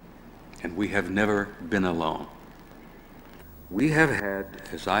 and we have never been alone. We have had,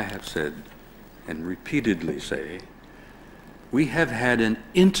 as I have said and repeatedly say, we have had an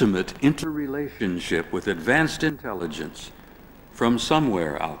intimate interrelationship with advanced intelligence from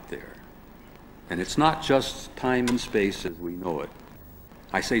somewhere out there. And it's not just time and space as we know it.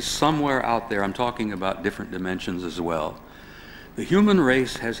 I say somewhere out there, I'm talking about different dimensions as well. The human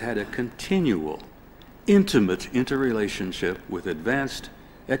race has had a continual, intimate interrelationship with advanced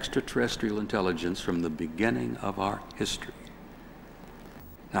extraterrestrial intelligence from the beginning of our history.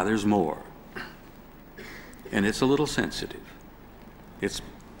 Now there's more, and it's a little sensitive. It's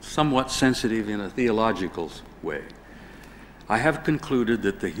somewhat sensitive in a theological way. I have concluded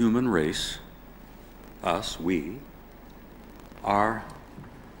that the human race, us, we, are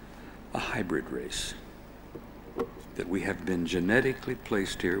a hybrid race. That we have been genetically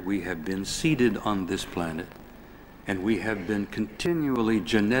placed here, we have been seeded on this planet, and we have been continually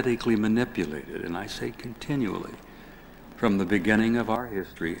genetically manipulated, and I say continually, from the beginning of our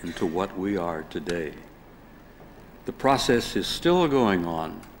history into what we are today. The process is still going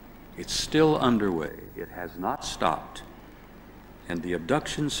on. It's still underway. It has not stopped. And the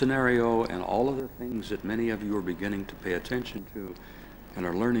abduction scenario and all of the things that many of you are beginning to pay attention to and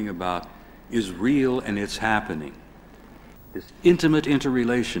are learning about is real, and it's happening. This intimate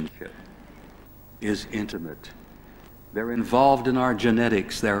interrelationship is intimate. They're involved in our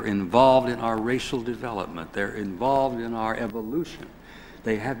genetics. They're involved in our racial development. They're involved in our evolution.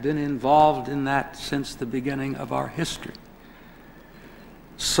 They have been involved in that since the beginning of our history.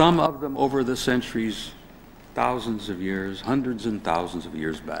 Some of them over the centuries, thousands of years, hundreds and thousands of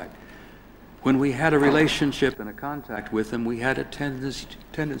years back. When we had a relationship and a contact with them, we had a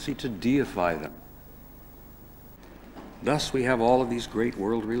tendency to deify them. Thus, we have all of these great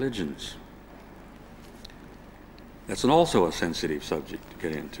world religions. That's also a sensitive subject to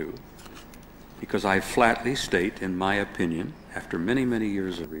get into, because I flatly state, in my opinion, after many, many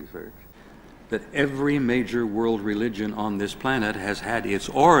years of research, that every major world religion on this planet has had its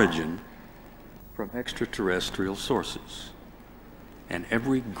origin from extraterrestrial sources. And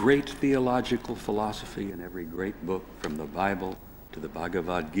every great theological philosophy and every great book, from the Bible to the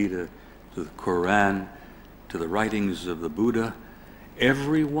Bhagavad Gita to the Quran to the writings of the Buddha,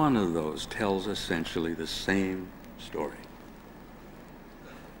 every one of those tells essentially the same story.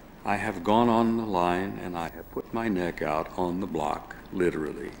 I have gone on the line and I have put my neck out on the block,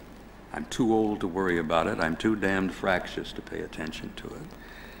 literally. I'm too old to worry about it. I'm too damned fractious to pay attention to it.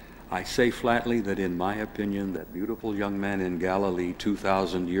 I say flatly that, in my opinion, that beautiful young man in Galilee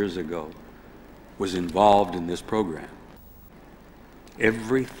 2,000 years ago was involved in this program.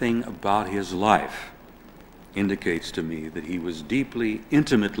 Everything about his life indicates to me that he was deeply,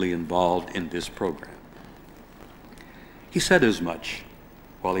 intimately involved in this program. He said as much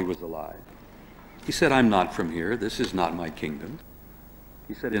while he was alive. He said, "I'm not from here. This is not my kingdom."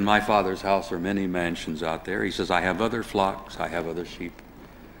 He said, "In my Father's house are many mansions out there." He says, "I have other flocks. I have other sheep."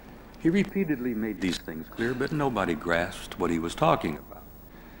 He repeatedly made these things clear, but nobody grasped what he was talking about.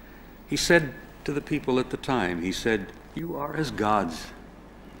 He said to the people at the time, he said, "You are as gods.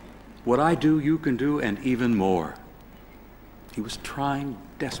 What I do, you can do, and even more." He was trying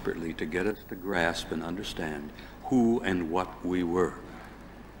desperately to get us to grasp and understand who and what we were.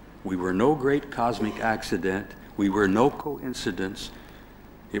 We were no great cosmic accident. We were no coincidence.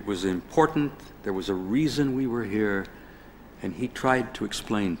 It was important. There was a reason we were here, and he tried to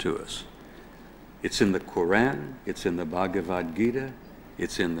explain to us. It's in the Quran, it's in the Bhagavad Gita,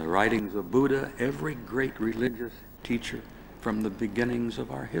 it's in the writings of Buddha. Every great religious teacher from the beginnings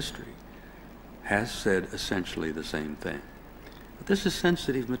of our history has said essentially the same thing. But this is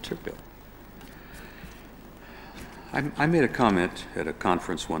sensitive material. I made a comment at a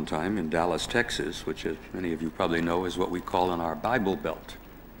conference one time in Dallas, Texas, which, as many of you probably know, is what we call in our Bible Belt.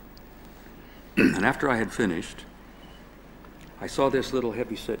 And after I had finished, I saw this little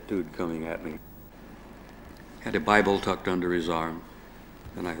heavy-set dude coming at me. Had a Bible tucked under his arm,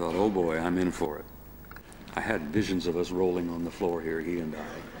 and I thought, oh boy, I'm in for it. I had visions of us rolling on the floor here, he and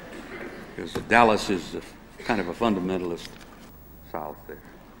I. Because Dallas is kind of a fundamentalist South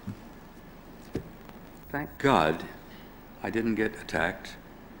there. Thank God I didn't get attacked.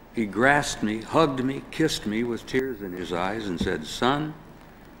 He grasped me, hugged me, kissed me with tears in his eyes, and said, "Son,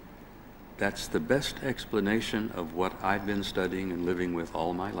 that's the best explanation of what I've been studying and living with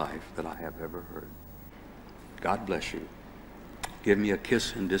all my life that I have ever heard. God bless you." Give me a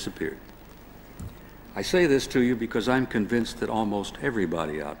kiss and disappeared. I say this to you because I'm convinced that almost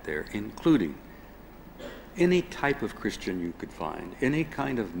everybody out there, including any type of Christian you could find, any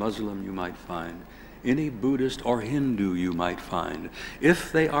kind of Muslim you might find, any Buddhist or Hindu you might find,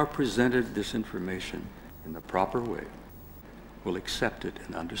 if they are presented this information in the proper way, will accept it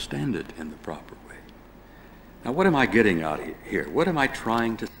and understand it in the proper way. Now, what am I getting out here? What am I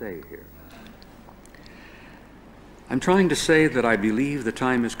trying to say here? I'm trying to say that I believe the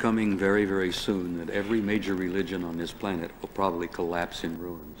time is coming very, very soon that every major religion on this planet will probably collapse in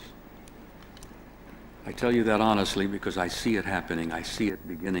ruins. I tell you that honestly because I see it happening. I see it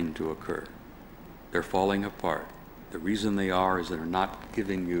beginning to occur. They're falling apart. The reason they are is they're not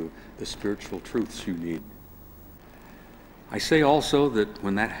giving you the spiritual truths you need. I say also that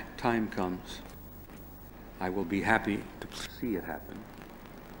when that time comes, I will be happy to see it happen.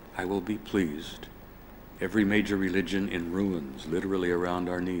 I will be pleased. Every major religion in ruins, literally around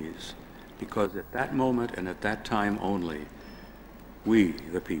our knees, because at that moment and at that time only, we,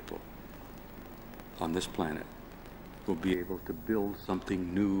 the people on this planet, will be able to build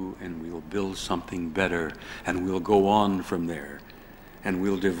something new, and we'll build something better, and we'll go on from there, and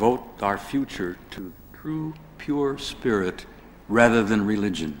we'll devote our future to true, pure spirit rather than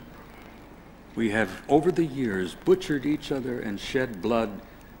religion. We have, over the years, butchered each other and shed blood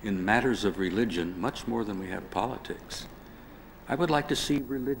in matters of religion much more than we have politics. I would like to see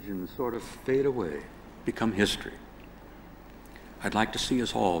religion sort of fade away, become history. I'd like to see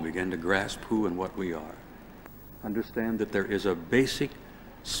us all begin to grasp who and what we are. Understand that there is a basic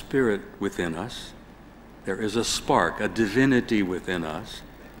spirit within us. There is a spark, a divinity within us,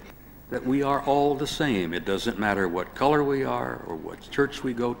 that we are all the same. It doesn't matter what color we are, or what church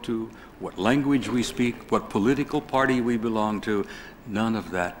we go to, what language we speak, what political party we belong to. None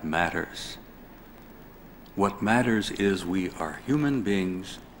of that matters. What matters is we are human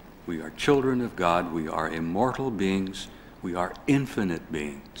beings, we are children of God, we are immortal beings, we are infinite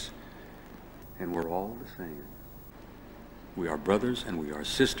beings, and we're all the same. We are brothers and we are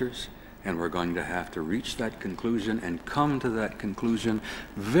sisters, and we're going to have to reach that conclusion and come to that conclusion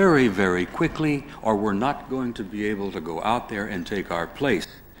very, very quickly, or we're not going to be able to go out there and take our place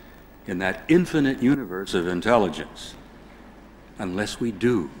in that infinite universe of intelligence unless we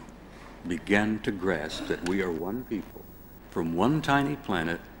do begin to grasp that we are one people from one tiny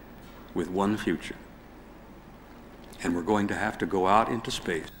planet with one future. And we're going to have to go out into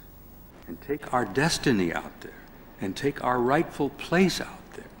space and take our destiny out there and take our rightful place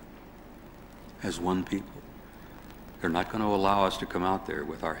out there as one people. They're not going to allow us to come out there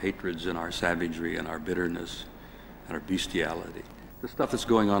with our hatreds and our savagery and our bitterness and our bestiality. The stuff that's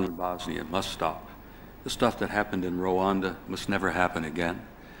going on in Bosnia must stop. The stuff that happened in Rwanda must never happen again.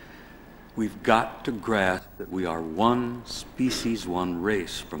 We've got to grasp that we are one species, one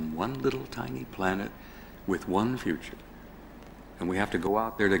race, from one little tiny planet with one future. And we have to go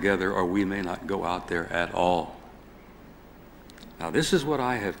out there together, or we may not go out there at all. Now, this is what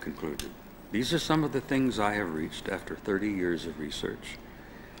I have concluded. These are some of the things I have reached after 30 years of research.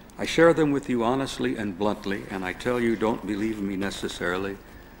 I share them with you honestly and bluntly, and I tell you, don't believe me necessarily,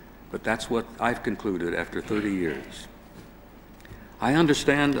 but that's what I've concluded after 30 years. I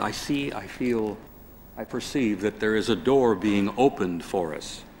understand, I see, I feel, I perceive that there is a door being opened for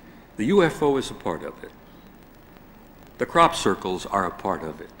us. The UFO is a part of it. The crop circles are a part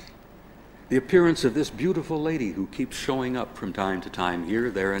of it. The appearance of this beautiful lady who keeps showing up from time to time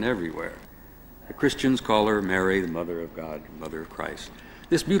here, there, and everywhere. The Christians call her Mary, the Mother of God, Mother of Christ.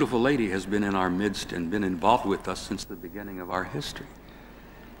 This beautiful lady has been in our midst and been involved with us since the beginning of our history.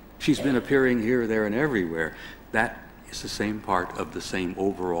 She's been appearing here, there, and everywhere. That is the same part of the same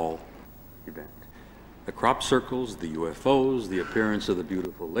overall event. The crop circles, the UFOs, the appearance of the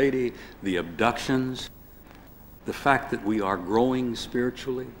beautiful lady, the abductions, the fact that we are growing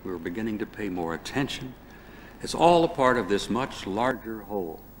spiritually, we're beginning to pay more attention. It's all a part of this much larger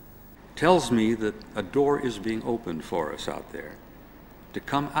whole. Tells me that a door is being opened for us out there to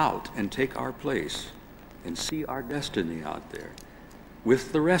come out and take our place and see our destiny out there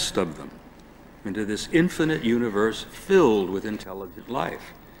with the rest of them into this infinite universe filled with intelligent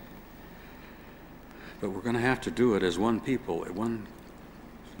life. But we're going to have to do it as one people at one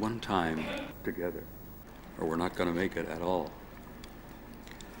time together, or we're not going to make it at all.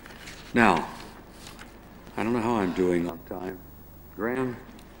 Now, I don't know how I'm doing on time. Graham?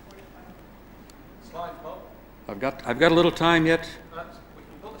 Slides, Bob. I've got a little time yet? We can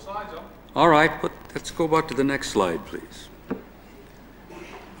put the slides on. All right, but let's go back to the next slide, please.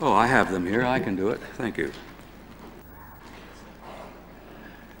 Oh, I have them here. I can do it. Thank you.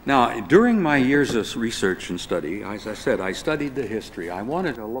 Now, during my years of research and study, as I said, I studied the history. I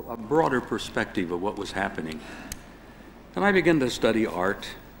wanted a broader perspective of what was happening. And I began to study art,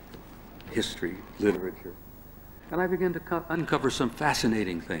 history, literature, and I began to uncover some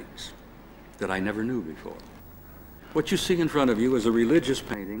fascinating things that I never knew before. What you see in front of you is a religious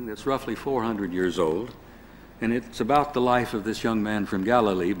painting that's roughly 400 years old, and it's about the life of this young man from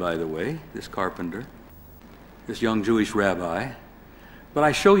Galilee, by the way, this carpenter, this young Jewish rabbi. But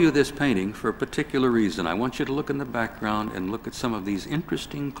I show you this painting for a particular reason. I want you to look in the background and look at some of these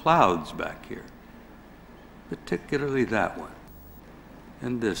interesting clouds back here, particularly that one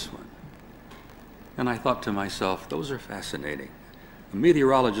and this one. And I thought to myself, those are fascinating. A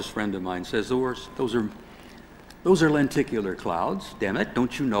meteorologist friend of mine says those are lenticular clouds. Damn it,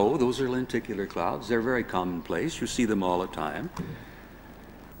 don't you know those are lenticular clouds? They're very commonplace. You see them all the time.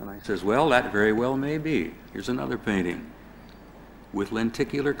 And I says, well, that very well may be. Here's another painting with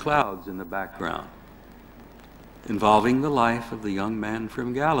lenticular clouds in the background involving the life of the young man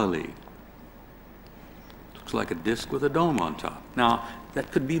from Galilee. Looks like a disc with a dome on top. Now, that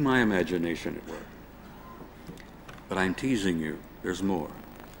could be my imagination at work. But I'm teasing you. There's more.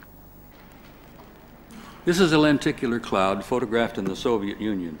 This is a lenticular cloud photographed in the Soviet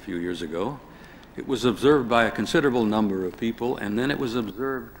Union a few years ago. It was observed by a considerable number of people, and then it was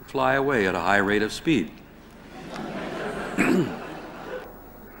observed to fly away at a high rate of speed.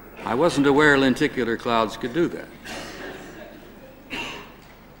 I wasn't aware lenticular clouds could do that.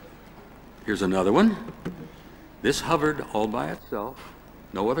 Here's another one. This hovered all by itself,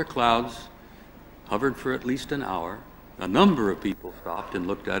 no other clouds, hovered for at least an hour. A number of people stopped and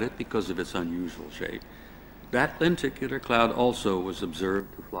looked at it because of its unusual shape. That lenticular cloud also was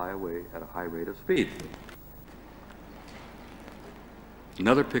observed to fly away at a high rate of speed.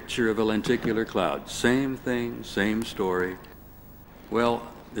 Another picture of a lenticular cloud. Same thing, same story. Well,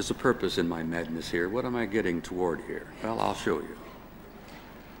 there's a purpose in my madness here. What am I getting toward here? Well, I'll show you.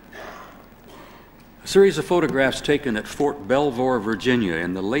 A series of photographs taken at Fort Belvoir, Virginia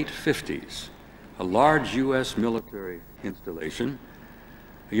in the late 50s. A large U.S. military installation.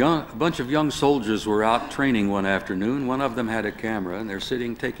 A bunch of young soldiers were out training one afternoon. One of them had a camera, and they're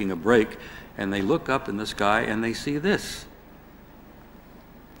sitting taking a break, and they look up in the sky and they see this.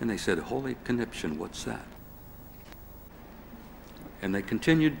 And they said, "Holy conniption, what's that?" And they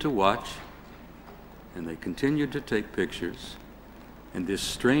continued to watch, and they continued to take pictures, and this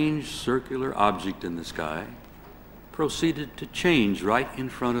strange circular object in the sky proceeded to change right in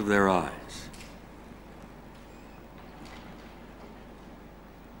front of their eyes.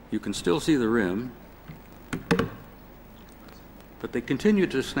 You can still see the rim, but they continued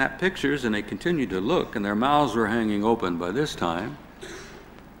to snap pictures, and they continued to look, and their mouths were hanging open by this time.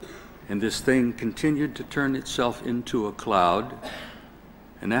 And this thing continued to turn itself into a cloud,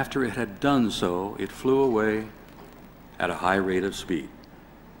 and after it had done so, it flew away at a high rate of speed.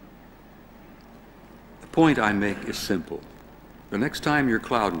 The point I make is simple. The next time you're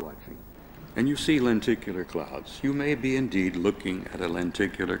cloud watching and you see lenticular clouds, you may be indeed looking at a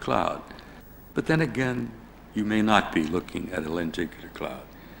lenticular cloud. But then again, you may not be looking at a lenticular cloud.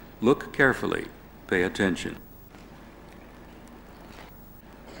 Look carefully, pay attention.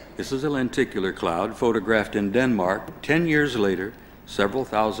 This is a lenticular cloud photographed in Denmark 10 years later, several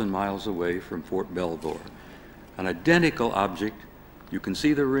thousand miles away from Fort Belvoir. An identical object. You can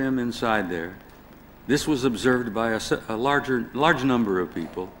see the rim inside there. This was observed by a large number of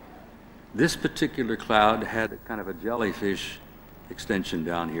people. This particular cloud had a kind of a jellyfish extension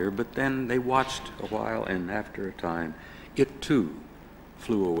down here, but then they watched a while, and after a time, it too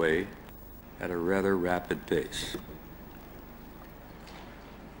flew away at a rather rapid pace.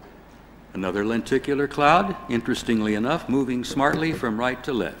 Another lenticular cloud, interestingly enough, moving smartly from right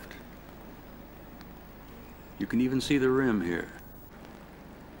to left. You can even see the rim here.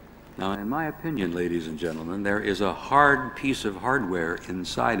 Now, in my opinion, ladies and gentlemen, there is a hard piece of hardware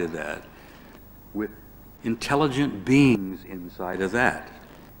inside of that, with intelligent beings inside of that.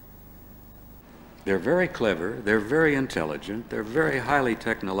 They're very clever, they're very intelligent, they're very highly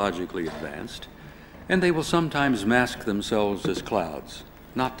technologically advanced, and they will sometimes mask themselves as clouds,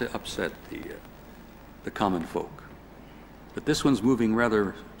 not to upset the common folk. But this one's moving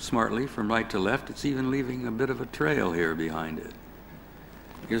rather smartly from right to left. It's even leaving a bit of a trail here behind it.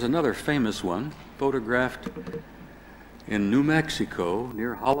 Here's another famous one, photographed in New Mexico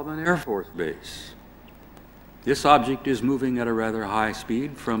near Holloman Air Force Base. This object is moving at a rather high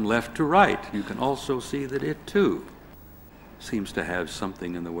speed from left to right. You can also see that it too seems to have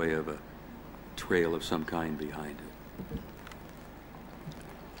something in the way of a trail of some kind behind it.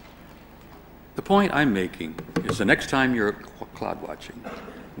 The point I'm making is the next time you're cloud watching,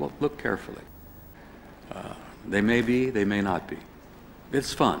 well, look carefully. They may be, they may not be.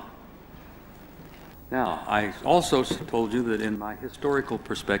 It's fun. Now, I also told you that in my historical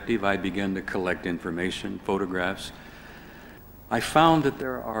perspective, I began to collect information, photographs. I found that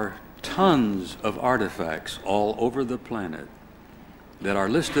there are tons of artifacts all over the planet that are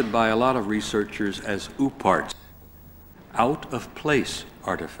listed by a lot of researchers as UPARTs, out-of-place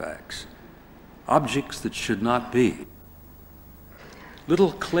artifacts, objects that should not be.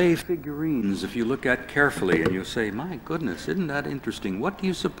 Little clay figurines, if you look at carefully, and you say, my goodness, isn't that interesting? What do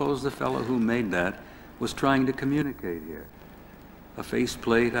you suppose the fellow who made that was trying to communicate here? A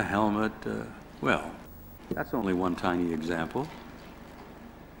faceplate, a helmet, well, that's only one tiny example.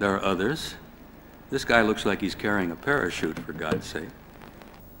 There are others. This guy looks like he's carrying a parachute, for God's sake.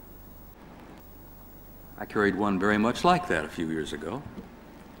 I carried one very much like that a few years ago.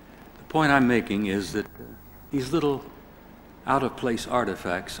 The point I'm making is that these little out-of-place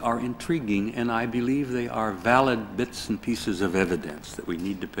artifacts are intriguing, and I believe they are valid bits and pieces of evidence that we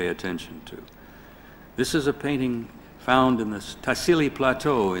need to pay attention to. This is a painting found in the Tassili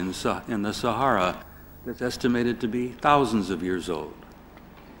Plateau in the Sahara that's estimated to be thousands of years old.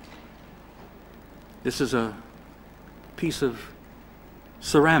 This is a piece of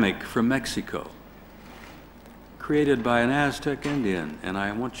ceramic from Mexico created by an Aztec Indian, and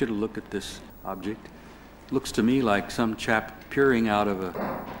I want you to look at this object. Looks to me like some chap peering out of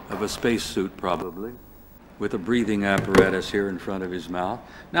a spacesuit, probably, with a breathing apparatus here in front of his mouth.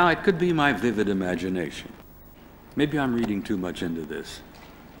 Now, it could be my vivid imagination. Maybe I'm reading too much into this.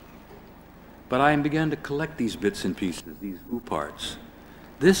 But I began to collect these bits and pieces, these parts.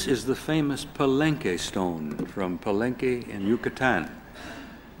 This is the famous Palenque stone from Palenque in Yucatan.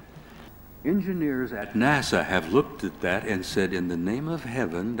 Engineers at NASA have looked at that and said, in the name of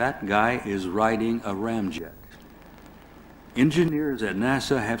heaven, that guy is riding a ramjet. Engineers at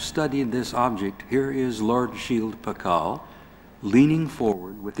NASA have studied this object. Here is Lord Shield Pakal, leaning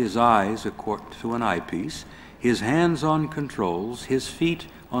forward with his eyes to an eyepiece, his hands on controls, his feet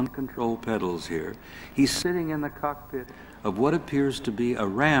on control pedals here. He's sitting in the cockpit of what appears to be a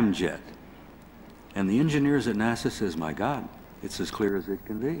ramjet. And the engineers at NASA says, my God, it's as clear as it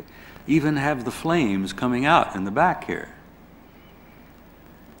can be. Even have the flames coming out in the back here.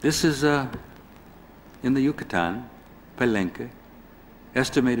 This is in the Yucatan, Palenque,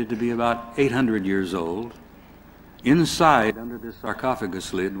 estimated to be about 800 years old. Inside, under this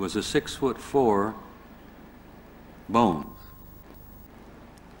sarcophagus lid, was a 6'4" bones.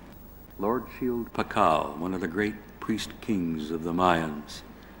 Lord Shield Pakal, one of the great priest kings of the Mayans.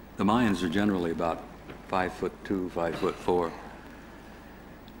 The Mayans are generally about 5'2", 5'4".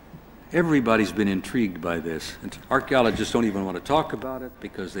 Everybody's been intrigued by this. And archaeologists don't even want to talk about it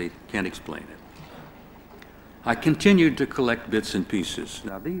because they can't explain it. I continued to collect bits and pieces.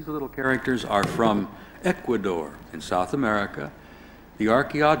 Now, these little characters are from Ecuador in South America. The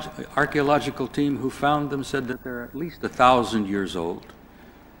archaeological team who found them said that they're at least 1,000 years old.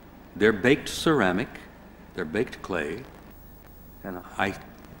 They're baked ceramic, they're baked clay, and I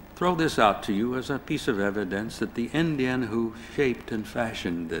throw this out to you as a piece of evidence that the Indian who shaped and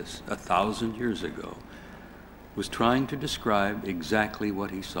fashioned this 1,000 years ago was trying to describe exactly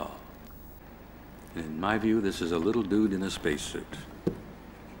what he saw. In my view, this is a little dude in a spacesuit.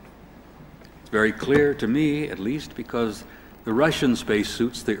 It's very clear to me, at least, because the Russian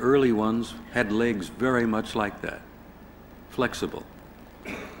spacesuits, the early ones, had legs very much like that, flexible.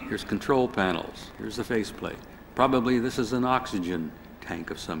 Here's control panels. Here's the faceplate. Probably this is an oxygen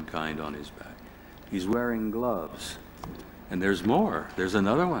tank of some kind on his back. He's wearing gloves. And there's more. There's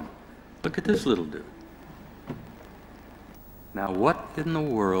another one. Look at this little dude. Now, what in the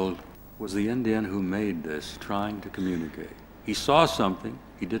world was the Indian who made this trying to communicate? He saw something.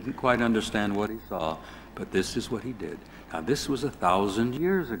 He didn't quite understand what he saw, but this is what he did. Now, this was 1,000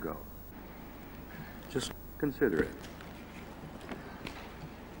 years ago. Just consider it.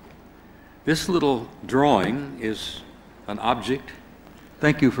 This little drawing is an object.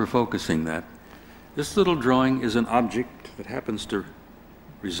 Thank you for focusing that. This little drawing is an object that happens to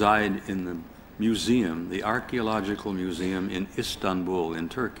reside in the museum, the Archaeological Museum in Istanbul in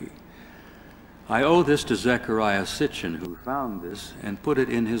Turkey. I owe this to Zechariah Sitchin, who found this and put it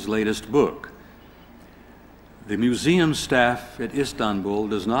in his latest book. The museum staff at Istanbul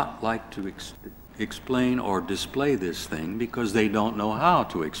does not like to explain or display this thing because they don't know how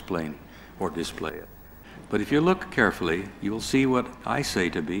to explain or display it. But if you look carefully, you'll see what I say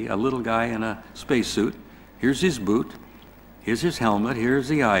to be a little guy in a spacesuit. Here's his boot, here's his helmet, here's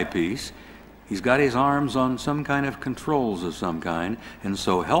the eyepiece. He's got his arms on some kind of controls of some kind, and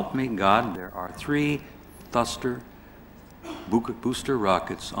so help me God, there are 3 thruster booster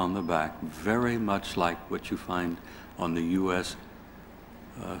rockets on the back, very much like what you find on the U.S.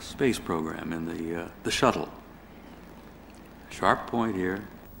 space program in the shuttle. Sharp point here.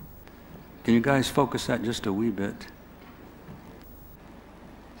 Can you guys focus that just a wee bit?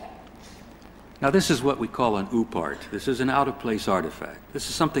 Now, this is what we call an OOPArt. This is an out-of-place artifact. This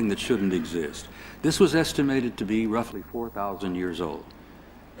is something that shouldn't exist. This was estimated to be roughly 4,000 years old.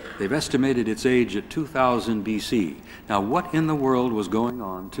 They've estimated its age at 2000 BC. Now, what in the world was going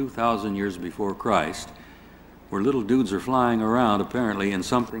on 2,000 years before Christ, where little dudes are flying around, apparently, in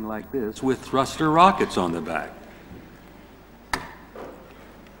something like this with thruster rockets on the back?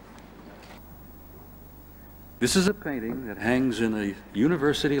 This is a painting that hangs in a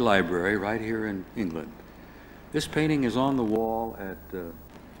university library right here in England. This painting is on the wall at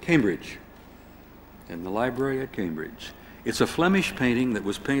Cambridge, in the library at Cambridge. It's a Flemish painting that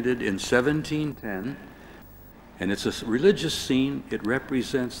was painted in 1710, and it's a religious scene. It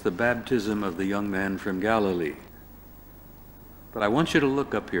represents the baptism of the young man from Galilee. But I want you to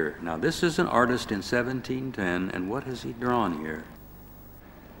look up here. Now, this is an artist in 1710, and what has he drawn here?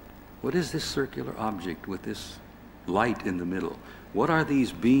 What is this circular object with this light in the middle? What are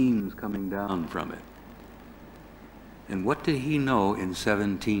these beams coming down from it? And what did he know in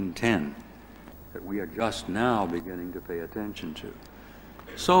 1710? that we are just now beginning to pay attention to.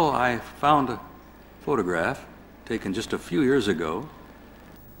 So I found a photograph taken just a few years ago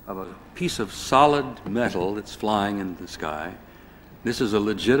of a piece of solid metal that's flying in the sky. This is a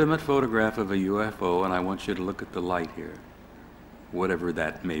legitimate photograph of a UFO, and I want you to look at the light here, whatever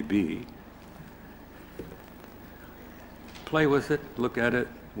that may be. Play with it, look at it,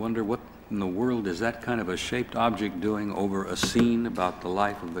 wonder what in the world is that kind of a shaped object doing over a scene about the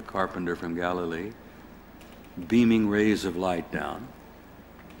life of the carpenter from Galilee, beaming rays of light down.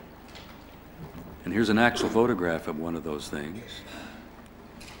 And here's an actual photograph of one of those things.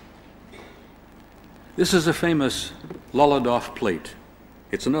 This is a famous Lolodov plate.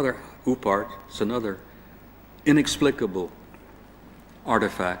 It's another UPART, it's another inexplicable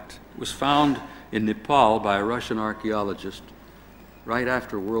artifact. It was found in Nepal by a Russian archaeologist right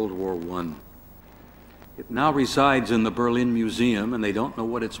after World War I. It now resides in the Berlin Museum, and they don't know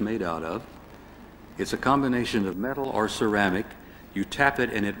what it's made out of. It's a combination of metal or ceramic. You tap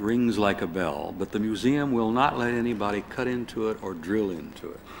it and it rings like a bell, but the museum will not let anybody cut into it or drill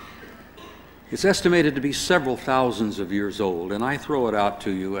into it. It's estimated to be several thousands of years old, and I throw it out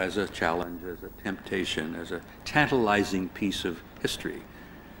to you as a challenge, as a temptation, as a tantalizing piece of history.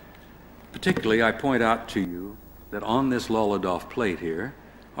 Particularly, I point out to you that on this Lolodov plate here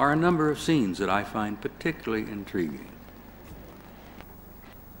are a number of scenes that I find particularly intriguing.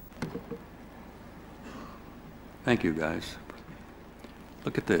 Thank you, guys.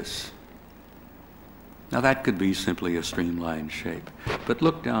 Look at this. Now that could be simply a streamlined shape, but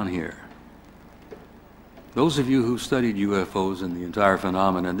look down here. Those of you who studied UFOs and the entire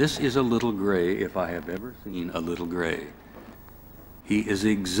phenomenon, this is a little gray, if I have ever seen a little gray. He is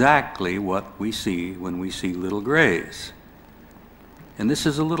exactly what we see when we see little grays. And this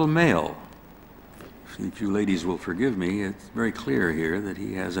is a little male. If you ladies will forgive me, it's very clear here that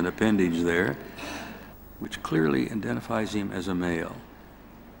he has an appendage there, which clearly identifies him as a male.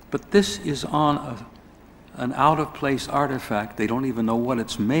 But this is on an out-of-place artifact. They don't even know what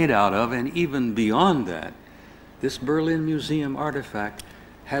it's made out of, and even beyond that, this Berlin Museum artifact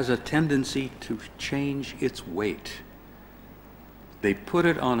has a tendency to change its weight. They put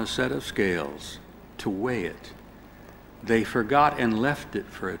it on a set of scales to weigh it. They forgot and left it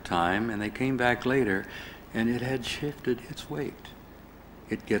for a time, and they came back later, and it had shifted its weight.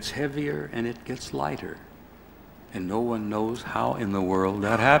 It gets heavier and it gets lighter, and no one knows how in the world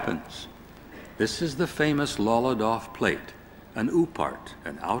that happens. This is the famous Lolodov plate, an UPART,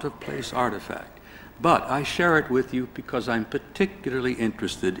 an out-of-place artifact. But I share it with you because I'm particularly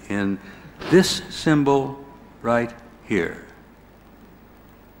interested in this symbol right here.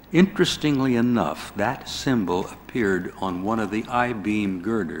 Interestingly enough, that symbol appeared on one of the I-beam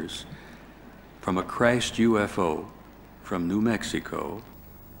girders from a crashed UFO from New Mexico,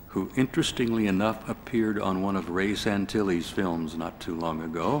 who interestingly enough appeared on one of Ray Santilli's films not too long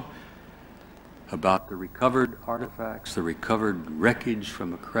ago about the recovered artifacts, the recovered wreckage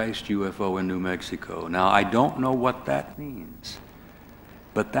from a crashed UFO in New Mexico. Now, I don't know what that means,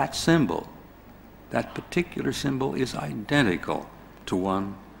 but that symbol, that particular symbol, is identical to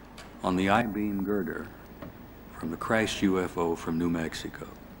one on the I-beam girder from the crashed UFO from New Mexico.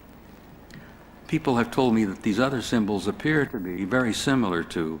 People have told me that these other symbols appear to be very similar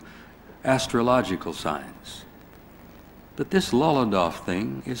to astrological signs. But this Lolodov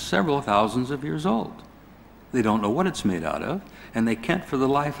thing is several thousands of years old. They don't know what it's made out of, and they can't for the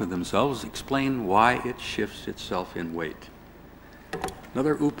life of themselves explain why it shifts itself in weight.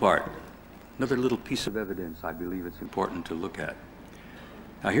 Another UPART, another little piece of evidence I believe it's important to look at.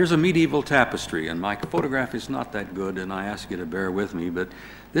 Now here's a medieval tapestry, and my photograph is not that good, and I ask you to bear with me, but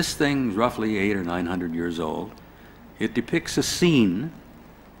this thing's roughly 800 or 900 years old. It depicts a scene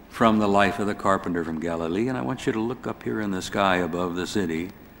from the life of the carpenter from Galilee, and I want you to look up here in the sky above the city.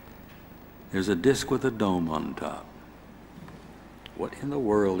 There's a disc with a dome on top. What in the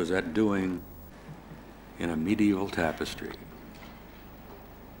world is that doing in a medieval tapestry?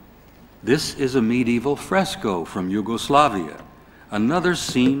 This is a medieval fresco from Yugoslavia, another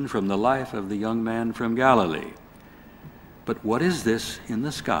scene from the life of the young man from Galilee. But what is this in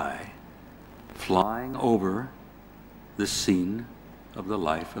the sky, flying over the scene of the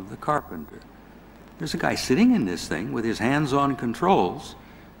life of the carpenter? There's a guy sitting in this thing with his hands on controls,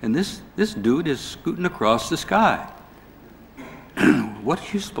 and this dude is scooting across the sky. What do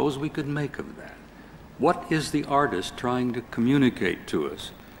you suppose we could make of that? What is the artist trying to communicate to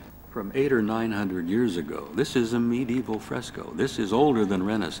us from 800 or 900 years ago? This is a medieval fresco. This is older than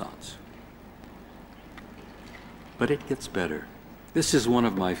Renaissance. But it gets better. This is one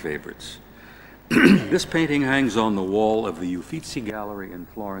of my favorites. This painting hangs on the wall of the Uffizi Gallery in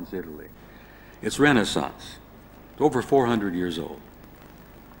Florence, Italy. It's Renaissance. It's over 400 years old.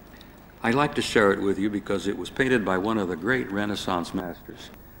 I'd like to share it with you because it was painted by one of the great Renaissance masters,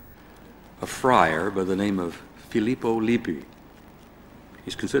 a friar by the name of Filippo Lippi.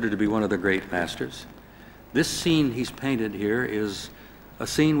 He's considered to be one of the great masters. This scene he's painted here is a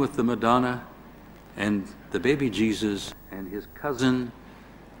scene with the Madonna and the baby Jesus and his cousin,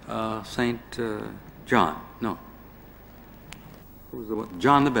 Saint John. No. Who was the one?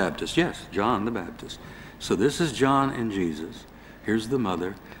 John the Baptist. Yes, John the Baptist. So this is John and Jesus. Here's the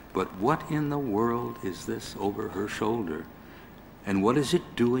mother. But what in the world is this over her shoulder? And what is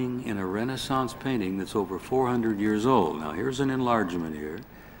it doing in a Renaissance painting that's over 400 years old? Now here's an enlargement here.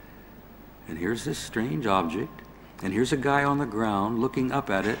 And here's this strange object. And here's a guy on the ground looking up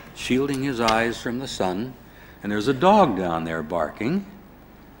at it, shielding his eyes from the sun. And there's a dog down there barking.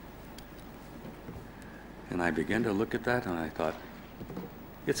 And I began to look at that and I thought,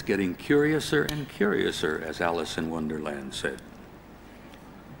 it's getting curiouser and curiouser, as Alice in Wonderland said.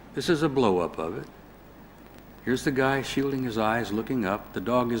 This is a blow-up of it. Here's the guy shielding his eyes, looking up. The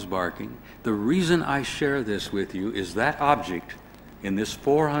dog is barking. The reason I share this with you is that object in this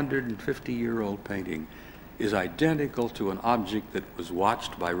 450-year-old painting is identical to an object that was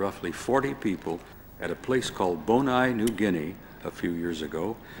watched by roughly 40 people at a place called Bonai, New Guinea, a few years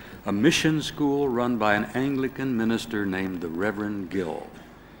ago, a mission school run by an Anglican minister named the Reverend Gill.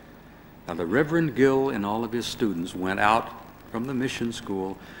 Now, the Reverend Gill and all of his students went out from the mission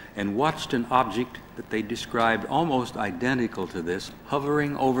school and watched an object that they described almost identical to this,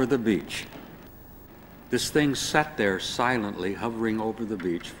 hovering over the beach. This thing sat there silently, hovering over the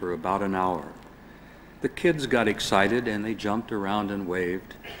beach for about an hour. The kids got excited and they jumped around and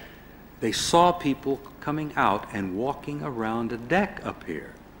waved. They saw people coming out and walking around a deck up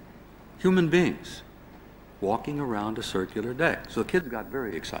here. Human beings walking around a circular deck. So the kids got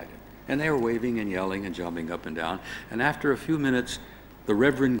very excited. And they were waving and yelling and jumping up and down. And after a few minutes, the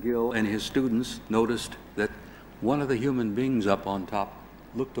Reverend Gill and his students noticed that one of the human beings up on top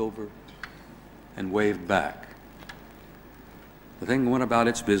looked over and waved back. The thing went about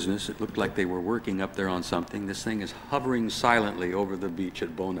its business. It looked like they were working up there on something. This thing is hovering silently over the beach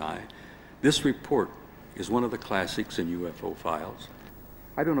at Bonai. This report is one of the classics in UFO files.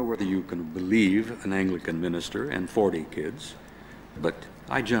 I don't know whether you can believe an Anglican minister and 40 kids, but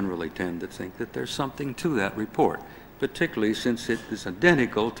I generally tend to think that there's something to that report, particularly since it is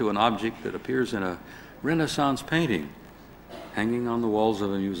identical to an object that appears in a Renaissance painting hanging on the walls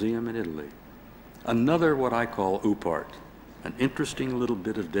of a museum in Italy. Another what I call UPART, an interesting little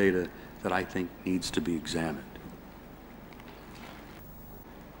bit of data that I think needs to be examined.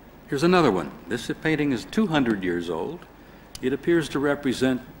 Here's another one. This painting is 200 years old. It appears to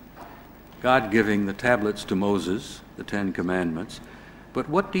represent God giving the tablets to Moses, the Ten Commandments. But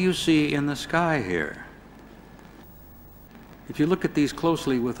what do you see in the sky here? If you look at these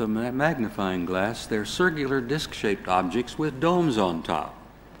closely with a magnifying glass, they're circular disc-shaped objects with domes on top.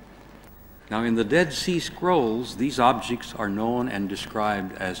 Now, in the Dead Sea Scrolls, these objects are known and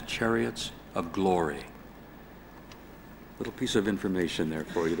described as chariots of glory. Little piece of information there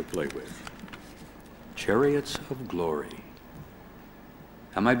for you to play with. Chariots of glory.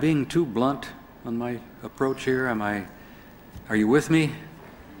 Am I being too blunt on my approach here? Are you with me?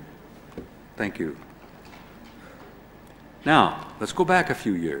 Thank you. Now, let's go back a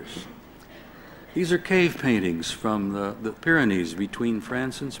few years. These are cave paintings from the Pyrenees between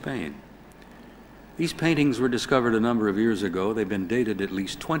France and Spain. These paintings were discovered a number of years ago. They've been dated at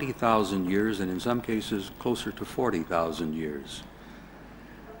least 20,000 years, and in some cases closer to 40,000 years.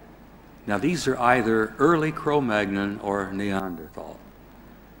 Now, these are either early Cro-Magnon or Neanderthal.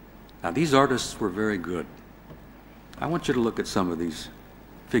 Now, these artists were very good. I want you to look at some of these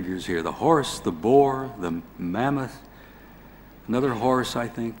figures here. The horse, the boar, the mammoth, another horse, I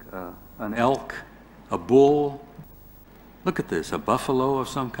think, an elk, a bull. Look at this, a buffalo of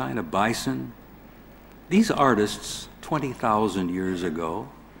some kind, a bison. These artists, 20,000 years ago,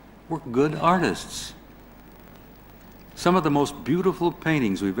 were good artists. Some of the most beautiful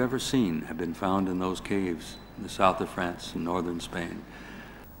paintings we've ever seen have been found in those caves in the south of France and northern Spain.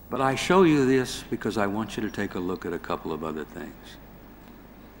 But I show you this because I want you to take a look at a couple of other things.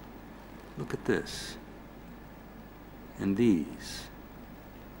 Look at this, and these,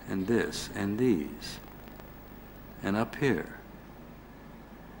 and this, and these, and up here.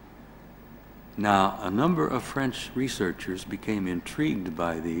 Now, a number of French researchers became intrigued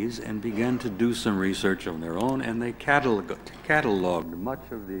by these and began to do some research on their own, and they cataloged much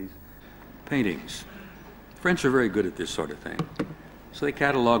of these paintings. The French are very good at this sort of thing. So they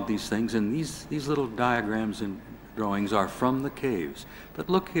cataloged these things, and these little diagrams and drawings are from the caves. But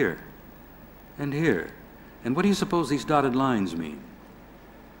look here. and here. And what do you suppose these dotted lines mean?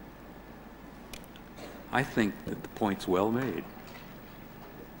 I think that the point's well made.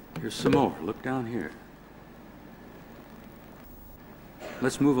 Here's some more. Look down here.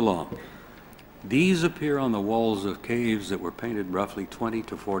 Let's move along. These appear on the walls of caves that were painted roughly 20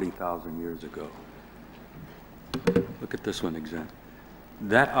 to 40,000 years ago. Look at this one example.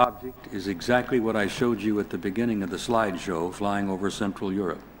 That object is exactly what I showed you at the beginning of the slideshow, flying over Central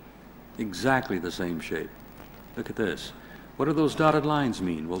Europe. Exactly the same shape. Look at this. What do those dotted lines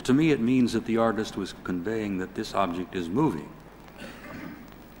mean? Well, to me it means that the artist was conveying that this object is moving.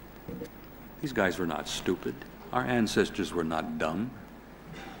 These guys were not stupid. Our ancestors were not dumb.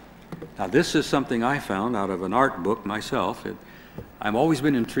 Now, this is something I found out of an art book myself. I've always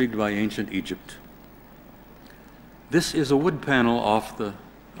been intrigued by ancient Egypt. This is a wood panel off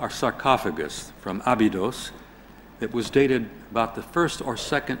our sarcophagus from Abydos that was dated about the 1st or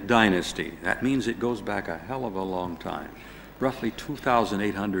 2nd dynasty. That means it goes back a hell of a long time, roughly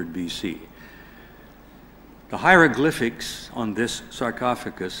 2800 BC. The hieroglyphics on this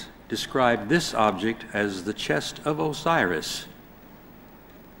sarcophagus describe this object as the chest of Osiris.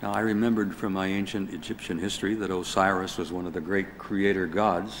 Now, I remembered from my ancient Egyptian history that Osiris was one of the great creator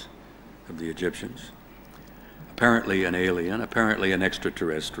gods of the Egyptians. Apparently an alien, apparently an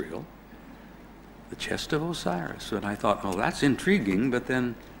extraterrestrial. The chest of Osiris. And I thought, well, that's intriguing, but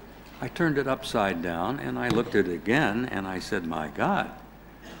then I turned it upside down and I looked at it again and I said, my God,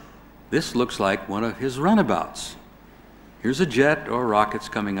 this looks like one of his runabouts. Here's a jet or rockets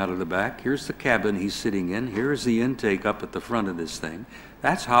coming out of the back. Here's the cabin he's sitting in. Here's the intake up at the front of this thing.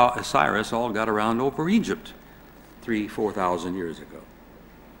 That's how Osiris all got around over Egypt 3,000 to 4,000 years ago.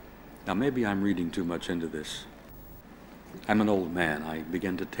 Now, maybe I'm reading too much into this. I'm an old man. I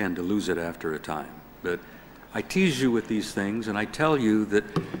begin to tend to lose it after a time. But I tease you with these things, and I tell you that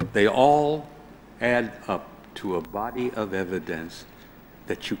they all add up to a body of evidence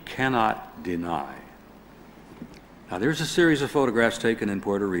that you cannot deny. Now, there's a series of photographs taken in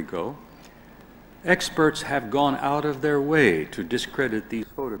Puerto Rico. Experts have gone out of their way to discredit these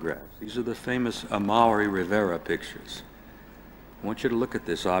photographs. These are the famous Amaury Rivera pictures. I want you to look at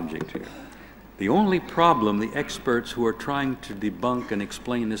this object here. The only problem the experts who are trying to debunk and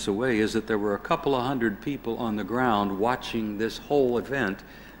explain this away is that there were a couple of hundred people on the ground watching this whole event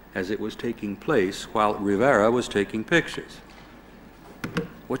as it was taking place while Rivera was taking pictures.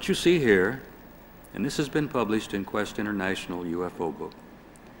 What you see here, and this has been published in Quest International UFO book,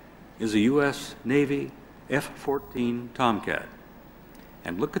 is a U.S. Navy F-14 Tomcat.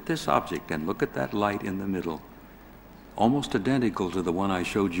 And look at this object and look at that light in the middle. Almost identical to the one I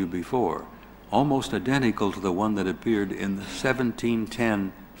showed you before. Almost identical to the one that appeared in the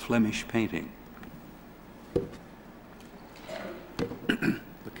 1710 Flemish painting.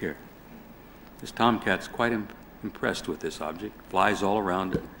 Look here. This Tomcat's quite impressed with this object, flies all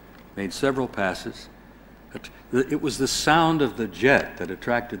around it, made several passes. It was the sound of the jet that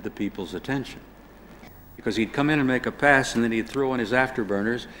attracted the people's attention. Because he'd come in and make a pass, and then he'd throw in his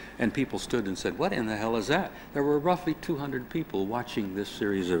afterburners, and people stood and said, what in the hell is that? There were roughly 200 people watching this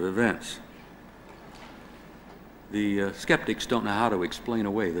series of events. The skeptics don't know how to explain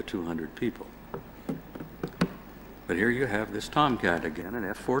away the 200 people. But here you have this Tomcat again, an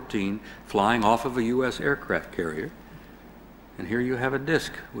F-14, flying off of a U.S. aircraft carrier. And here you have a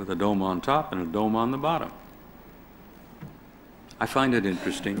disc with a dome on top and a dome on the bottom. I find it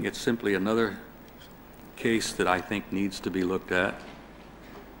interesting. It's simply another case that I think needs to be looked at.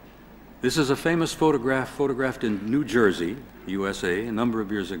 This is a famous photograph photographed in New Jersey, USA, a number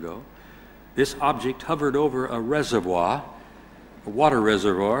of years ago. This object hovered over a reservoir, a water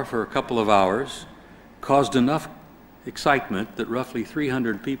reservoir, for a couple of hours, caused enough excitement that roughly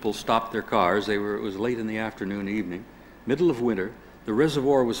 300 people stopped their cars. It was late in the afternoon, evening, middle of winter. The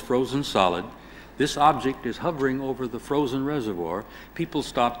reservoir was frozen solid. This object is hovering over the frozen reservoir. People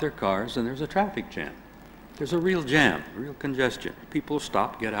stop their cars, and there's a traffic jam. There's a real jam, real congestion. People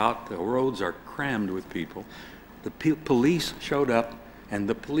stop, get out. The roads are crammed with people. The police showed up, and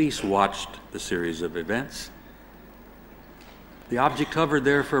the police watched the series of events. The object hovered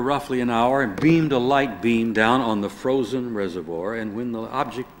there for roughly an hour and beamed a light beam down on the frozen reservoir, and when the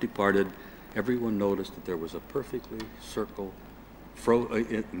object departed, everyone noticed that there was a perfectly circle,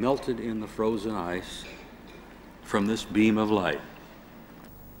 it melted in the frozen ice from this beam of light.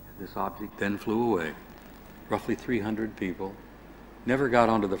 This object then flew away. Roughly 300 people. Never got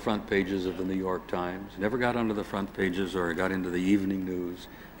onto the front pages of the New York Times, never got onto the front pages or got into the evening news.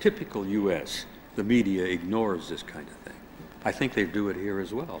 Typical U.S. The media ignores this kind of thing. I think they do it here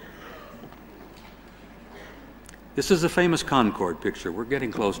as well. This is a famous Concorde picture. We're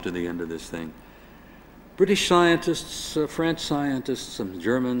getting close to the end of this thing. British scientists, French scientists, some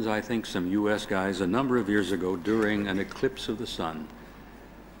Germans, I think some US guys, a number of years ago during an eclipse of the sun,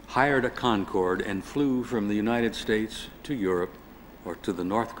 hired a Concorde and flew from the United States to Europe or to the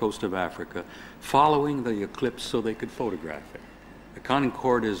north coast of Africa, following the eclipse so they could photograph it. The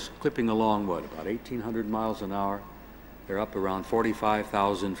Concorde is clipping along, what, about 1,800 miles an hour? They're up around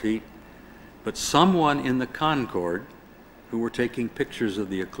 45,000 feet. But someone in the Concorde, who were taking pictures of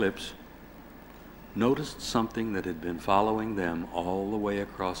the eclipse, noticed something that had been following them all the way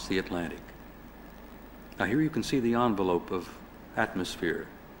across the Atlantic. Now here you can see the envelope of atmosphere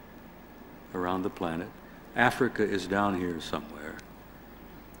around the planet. Africa is down here somewhere.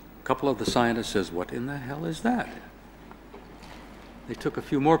 A couple of the scientists says, what in the hell is that? They took a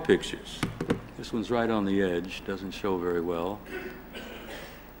few more pictures. This one's right on the edge, doesn't show very well.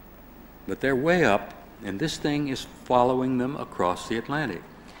 But they're way up, and this thing is following them across the Atlantic.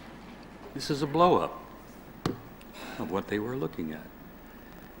 This is a blow-up of what they were looking at.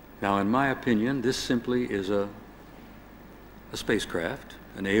 Now, in my opinion, this simply is a spacecraft,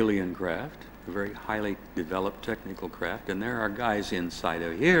 an alien craft, a very highly developed technical craft, and there are guys inside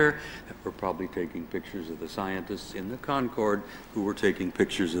of here that were probably taking pictures of the scientists in the Concorde who were taking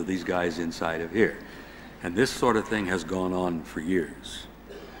pictures of these guys inside of here. And this sort of thing has gone on for years.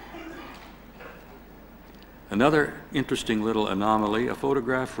 Another interesting little anomaly, a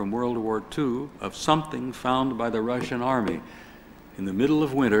photograph from World War II of something found by the Russian army in the middle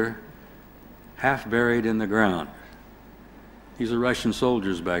of winter, half buried in the ground. These are Russian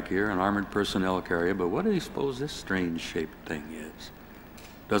soldiers back here, an armored personnel carrier, but what do you suppose this strange shaped thing is?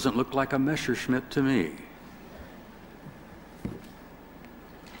 Doesn't look like a Messerschmitt to me.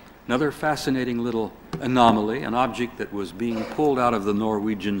 Another fascinating little anomaly, an object that was being pulled out of the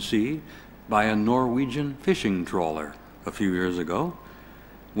Norwegian Sea by a Norwegian fishing trawler a few years ago.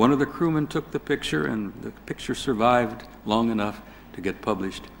 One of the crewmen took the picture, and the picture survived long enough to get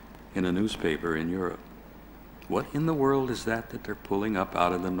published in a newspaper in Europe. What in the world is that they're pulling up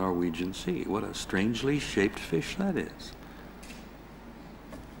out of the Norwegian Sea? What a strangely shaped fish that is.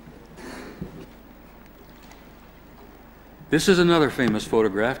 This is another famous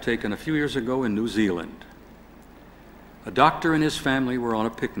photograph taken a few years ago in New Zealand. A doctor and his family were on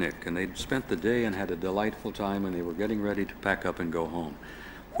a picnic, and they'd spent the day and had a delightful time, and they were getting ready to pack up and go home,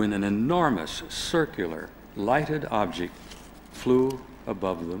 when an enormous circular lighted object flew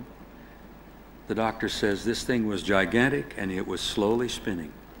above them. The doctor says this thing was gigantic and it was slowly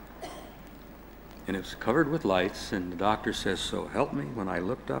spinning. And it was covered with lights, and the doctor says, so help me, when I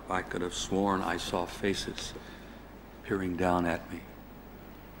looked up, I could have sworn I saw faces peering down at me.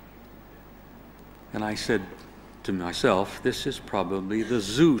 And I said to myself, this is probably the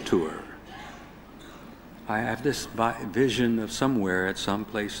zoo tour. I have this vision of somewhere at some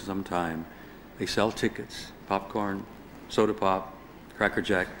place, sometime, they sell tickets, popcorn, soda pop, Cracker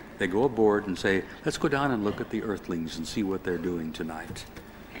Jack. They go aboard and say, let's go down and look at the Earthlings and see what they're doing tonight.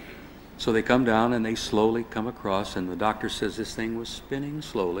 So they come down and they slowly come across, and the doctor says this thing was spinning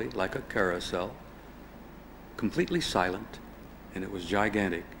slowly like a carousel, completely silent, and it was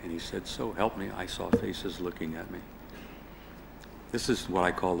gigantic. And he said, so help me, I saw faces looking at me. This is what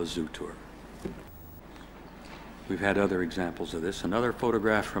I call the zoo tour. We've had other examples of this. Another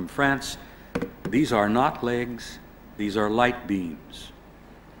photograph from France. These are not legs, these are light beams.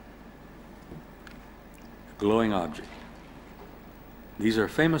 A glowing object. These are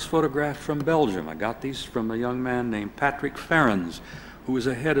famous photographs from Belgium. I got these from a young man named Patrick Ferrens, who was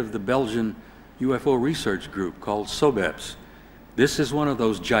ahead of the Belgian UFO research group called SOBEPS. This is one of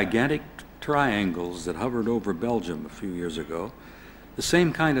those gigantic triangles that hovered over Belgium a few years ago. The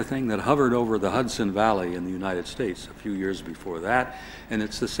same kind of thing that hovered over the Hudson Valley in the United States a few years before that. And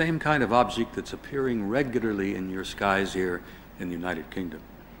it's the same kind of object that's appearing regularly in your skies here in the United Kingdom.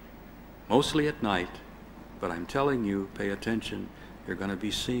 Mostly at night, but I'm telling you, pay attention, you're going to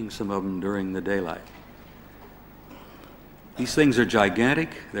be seeing some of them during the daylight. These things are gigantic.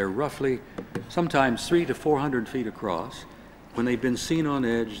 They're roughly sometimes 300 to 400 feet across. When they've been seen on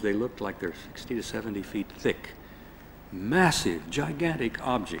edge, they look like they're 60 to 70 feet thick. Massive, gigantic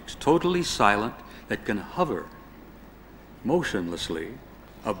objects, totally silent, that can hover motionlessly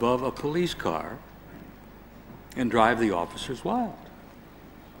above a police car and drive the officers wild.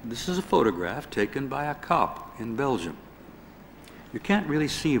 This is a photograph taken by a cop in Belgium. You can't really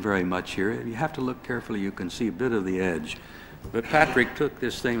see very much here. You have to look carefully. You can see a bit of the edge. But Patrick took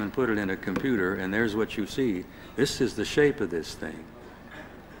this thing and put it in a computer, and there's what you see. This is the shape of this thing.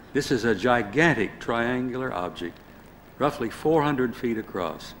 This is a gigantic triangular object, roughly 400 feet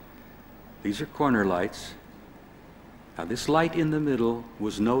across. These are corner lights. Now, this light in the middle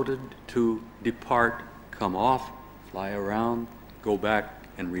was noted to depart come off, fly around, go back,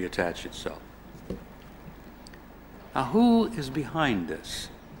 and reattach itself. Now, who is behind this?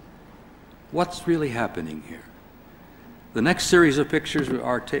 What's really happening here? The next series of pictures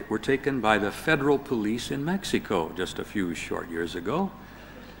were taken by the federal police in Mexico just a few short years ago.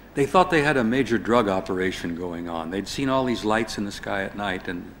 They thought they had a major drug operation going on. They'd seen all these lights in the sky at night,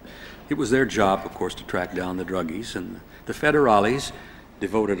 and it was their job, of course, to track down the druggies. And the federales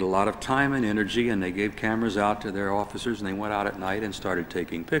devoted a lot of time and energy, and they gave cameras out to their officers, and they went out at night and started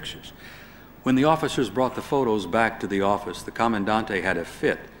taking pictures. When the officers brought the photos back to the office, the commandante had a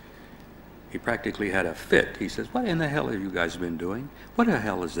fit. He practically had a fit. He says, "What in the hell have you guys been doing? What the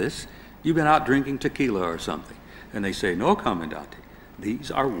hell is this? You've been out drinking tequila or something." And they say, "No, Commandante, these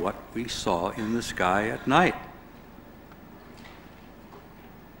are what we saw in the sky at night."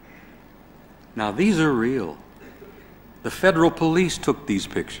 Now, these are real. The federal police took these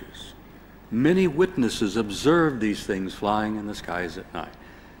pictures. Many witnesses observed these things flying in the skies at night.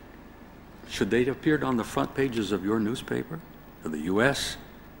 Should they have appeared on the front pages of your newspaper, of the U.S.?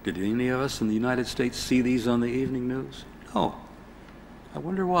 Did any of us in the United States see these on the evening news? No. I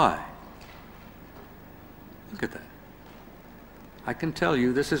wonder why. Look at that. I can tell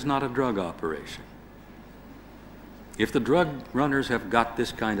you this is not a drug operation. If the drug runners have got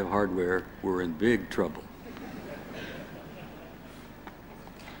this kind of hardware, we're in big trouble.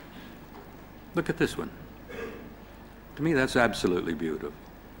 Look at this one. To me, that's absolutely beautiful.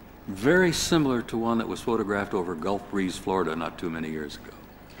 Very similar to one that was photographed over Gulf Breeze, Florida, not too many years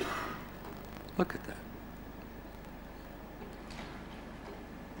ago. Look at that.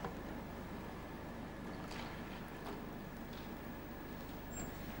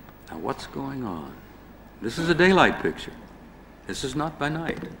 Now, what's going on? This is a daylight picture. This is not by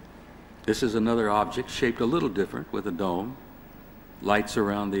night. This is another object shaped a little different with a dome, lights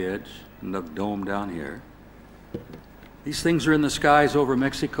around the edge, and the dome down here. These things are in the skies over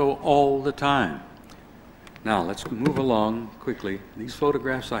Mexico all the time. Now, let's move along quickly. These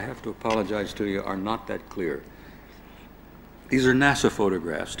photographs, I have to apologize to you, are not that clear. These are NASA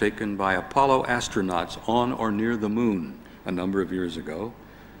photographs taken by Apollo astronauts on or near the moon a number of years ago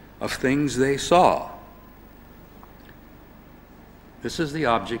of things they saw. This is the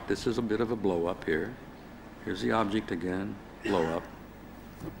object. This is a bit of a blow-up here. Here's the object again, blow-up.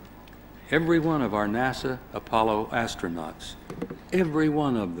 Every one of our NASA Apollo astronauts, every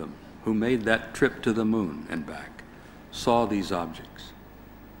one of them who made that trip to the moon and back, saw these objects.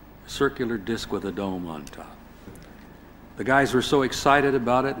 A circular disk with a dome on top. The guys were so excited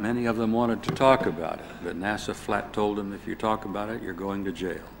about it, many of them wanted to talk about it, but NASA flat told them, if you talk about it, you're going to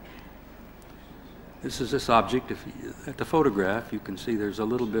jail. This is this object. At the photograph, you can see there's a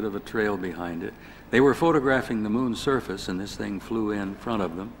little bit of a trail behind it. They were photographing the moon's surface, and this thing flew in front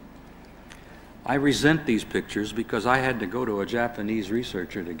of them. I resent these pictures because I had to go to a Japanese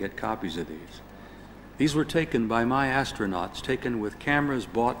researcher to get copies of these. These were taken by my astronauts, taken with cameras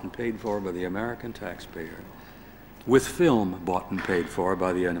bought and paid for by the American taxpayer, with film bought and paid for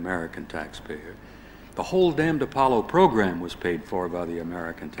by the American taxpayer. The whole damned Apollo program was paid for by the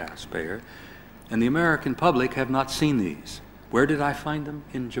American taxpayer, and the American public have not seen these. Where did I find them?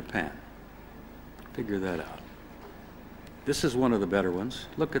 In Japan. Figure that out. This is one of the better ones.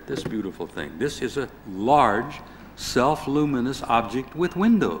 Look at this beautiful thing. This is a large, self-luminous object with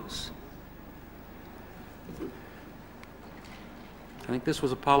windows. I think this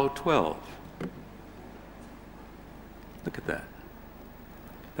was Apollo 12. Look at that.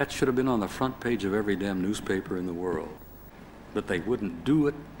 That should have been on the front page of every damn newspaper in the world. But they wouldn't do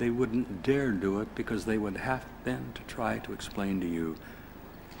it, they wouldn't dare do it, because they would have then to try to explain to you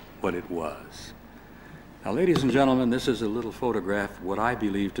what it was. Now, ladies and gentlemen, this is a little photograph, what I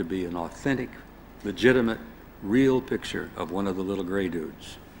believe to be an authentic, legitimate, real picture of one of the little gray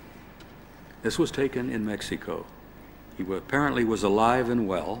dudes. This was taken in Mexico. He apparently was alive and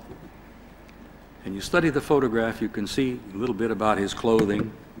well. And you study the photograph, you can see a little bit about his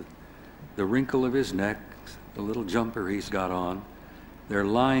clothing, the wrinkle of his neck, the little jumper he's got on. There are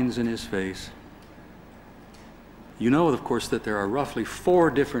lines in his face. You know, of course, that there are roughly 4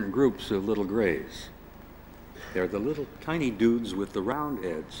 different groups of little grays. They're the little tiny dudes with the round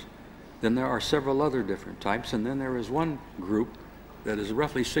heads. Then there are several other different types, and then there is one group that is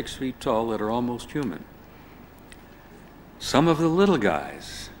roughly 6 feet tall that are almost human. Some of the little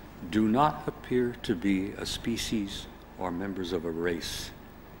guys do not appear to be a species or members of a race.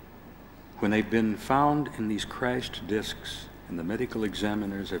 When they've been found in these crashed disks, and the medical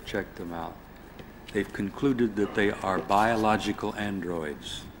examiners have checked them out, they've concluded that they are biological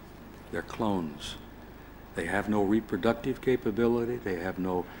androids. They're clones. They have no reproductive capability. They have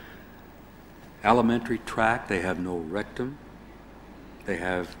no alimentary tract, they have no rectum, they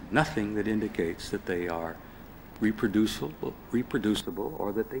have nothing that indicates that they are reproducible,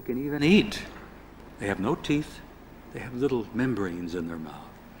 or that they can even eat. They have no teeth, they have little membranes in their mouth.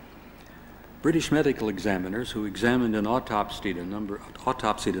 British medical examiners who examined and autopsied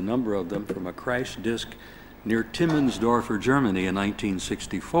a number of them from a crash disk near Timmensdorfer, Germany in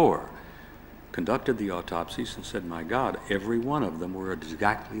 1964, conducted the autopsies and said, my God, every one of them were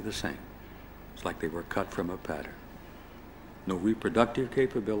exactly the same. It's like they were cut from a pattern. No reproductive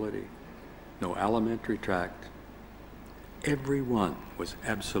capability, no alimentary tract. Every one was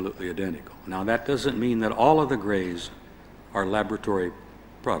absolutely identical. Now that doesn't mean that all of the grays are laboratory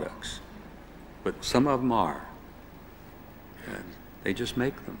products, but some of them are. And they just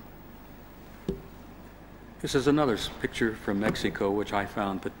make them. This is another picture from Mexico, which I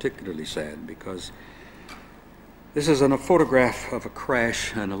found particularly sad because this is a photograph of a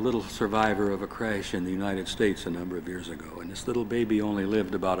crash and a little survivor of a crash in the United States a number of years ago. And this little baby only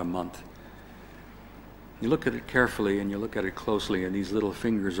lived about a month. You look at it carefully and you look at it closely, and these little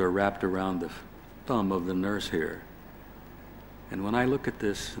fingers are wrapped around the thumb of the nurse here. And when I look at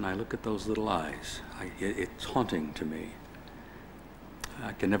this and I look at those little eyes, it's haunting to me.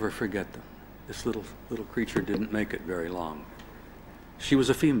 I can never forget them. This little creature didn't make it very long. She was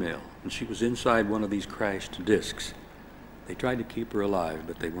a female, and she was inside one of these crashed discs. They tried to keep her alive,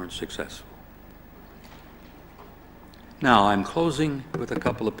 but they weren't successful. Now, I'm closing with a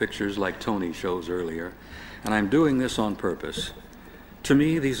couple of pictures like Tony shows earlier, and I'm doing this on purpose. To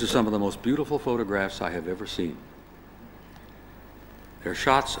me, these are some of the most beautiful photographs I have ever seen. They're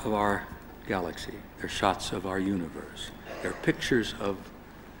shots of our galaxy. They're shots of our universe. They're pictures of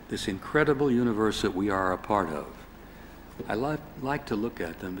this incredible universe that we are a part of. I like to look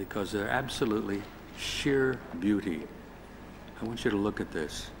at them because they're absolutely sheer beauty. I want you to look at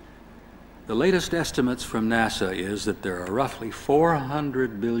this. The latest estimates from NASA is that there are roughly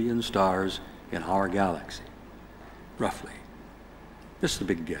 400 billion stars in our galaxy. Roughly. This is a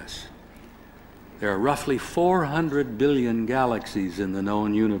big guess. There are roughly 400 billion galaxies in the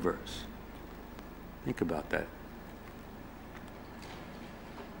known universe. Think about that.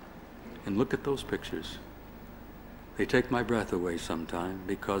 And look at those pictures. They take my breath away sometime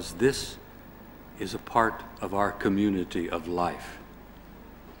because this is a part of our community of life.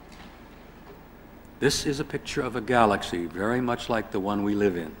 This is a picture of a galaxy very much like the one we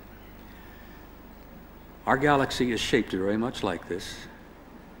live in. Our galaxy is shaped very much like this.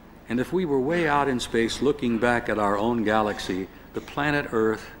 And if we were way out in space looking back at our own galaxy, the planet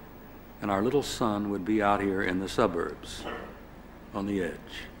Earth and our little sun would be out here in the suburbs, on the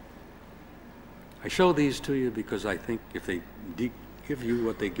edge. I show these to you because I think if they give you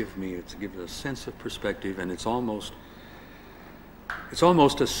what they give me, it's gives a sense of perspective, and it's almost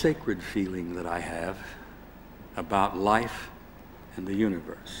a sacred feeling that I have about life and the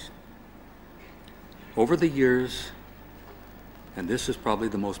universe. Over the years, and this is probably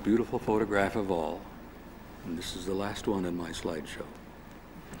the most beautiful photograph of all, and this is the last one in my slideshow.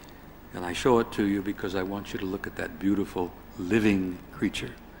 And I show it to you because I want you to look at that beautiful living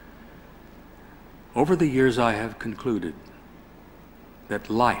creature. Over the years, I have concluded that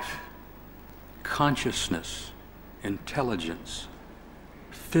life, consciousness, intelligence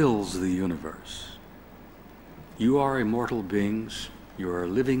fills the universe. You are immortal beings. You are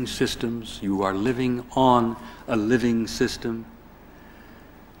living systems. You are living on a living system.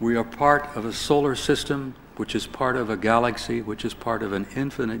 We are part of a solar system, which is part of a galaxy, which is part of an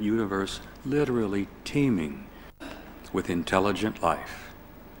infinite universe, literally teeming with intelligent life.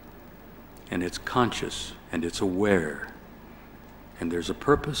 And it's conscious, and it's aware. And there's a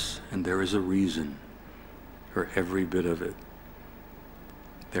purpose, and there is a reason for every bit of it.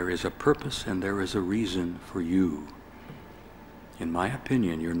 There is a purpose, and there is a reason for you. In my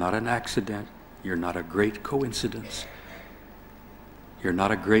opinion, you're not an accident. You're not a great coincidence. You're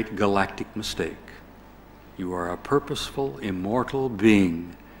not a great galactic mistake. You are a purposeful, immortal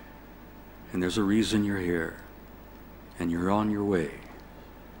being, and there's a reason you're here. And you're on your way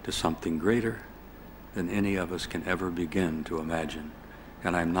to something greater than any of us can ever begin to imagine.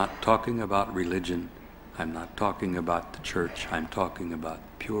 And I'm not talking about religion. I'm not talking about the church. I'm talking about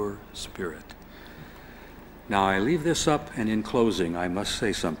pure spirit. Now, I leave this up, and in closing, I must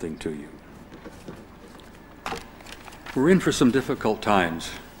say something to you. We're in for some difficult times.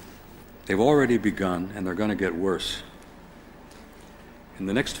 They've already begun, and they're going to get worse. In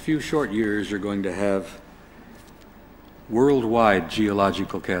the next few short years, you're going to have worldwide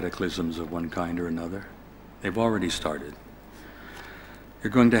geological cataclysms of one kind or another. They've already started.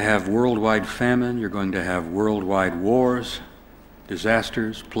 You're going to have worldwide famine. You're going to have worldwide wars,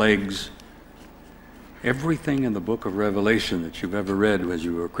 disasters, plagues, Everything in the book of Revelation that you've ever read as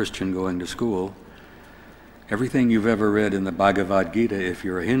you were a Christian going to school, everything you've ever read in the Bhagavad Gita, if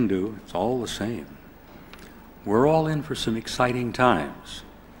you're a Hindu, it's all the same. We're all in for some exciting times.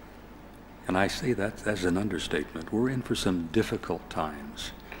 And I say that as an understatement. We're in for some difficult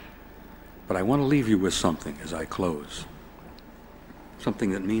times. But I want to leave you with something as I close. Something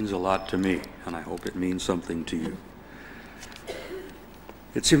that means a lot to me, and I hope it means something to you.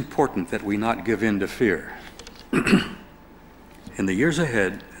 It's important that we not give in to fear. In the years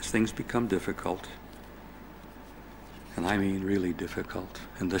ahead, as things become difficult, and I mean really difficult,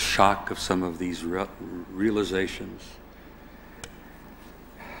 and the shock of some of these realizations,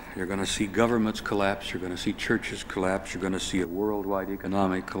 you're going to see governments collapse, you're going to see churches collapse, you're going to see a worldwide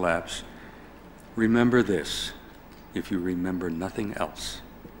economic collapse. Remember this, if you remember nothing else.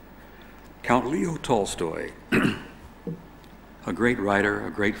 Count Leo Tolstoy, a great writer, a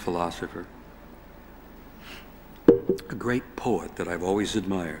great philosopher, a great poet that I've always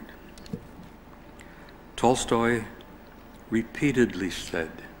admired. Tolstoy repeatedly said,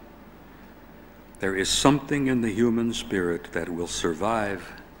 there is something in the human spirit that will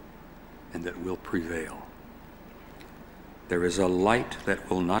survive and that will prevail. There is a light that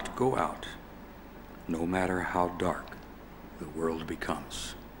will not go out, no matter how dark the world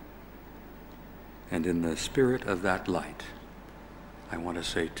becomes. And in the spirit of that light, I want to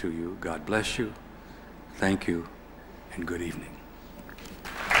say to you, God bless you, thank you, and good evening.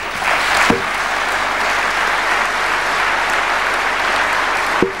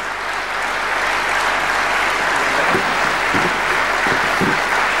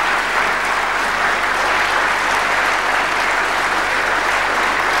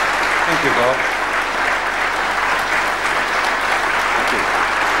 Thank you, Bob.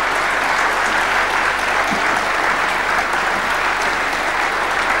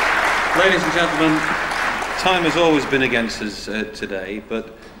 Ladies and gentlemen, time has always been against us today,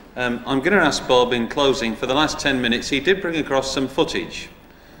 but I'm going to ask Bob in closing, for the last 10 minutes, he did bring across some footage.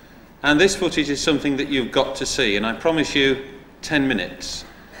 And this footage is something that you've got to see, and I promise you 10 minutes.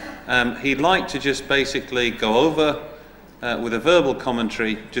 He'd like to just basically go over with a verbal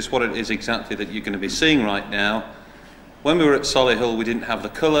commentary just what it is exactly that you're going to be seeing right now. When we were at Solihull, we didn't have the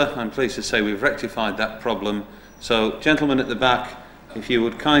colour. I'm pleased to say we've rectified that problem. So, gentlemen at the back, if you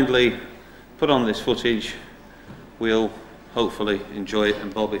would kindly put on this footage, we'll hopefully enjoy it.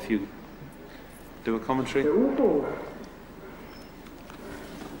 And Bob, if you do a commentary.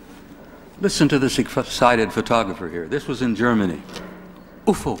 Listen to this excited photographer here. This was in Germany.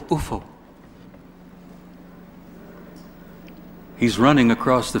 UFO, UFO. He's running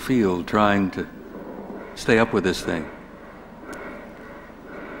across the field trying to stay up with this thing.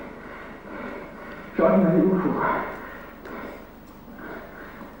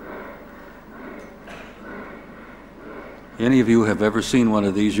 Any of you have ever seen one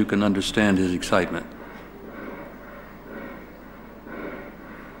of these, you can understand his excitement.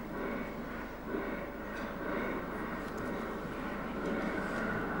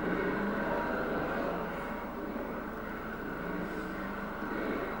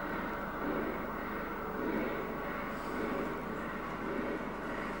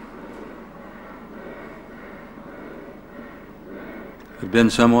 If it had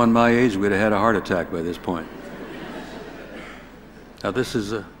been someone my age, we'd have had a heart attack by this point. Now this is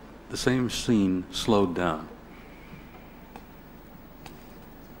the same scene slowed down.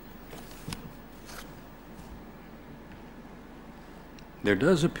 There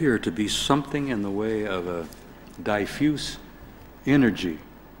does appear to be something in the way of a diffuse energy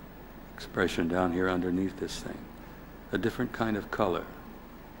expression down here underneath this thing, a different kind of color.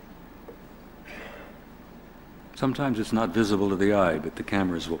 Sometimes it's not visible to the eye, but the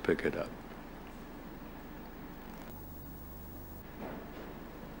cameras will pick it up.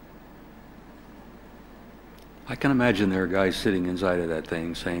 I can imagine there are guys sitting inside of that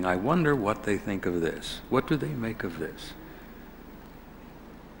thing saying, I wonder what they think of this. What do they make of this?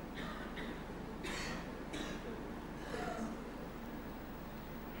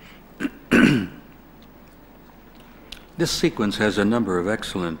 This sequence has a number of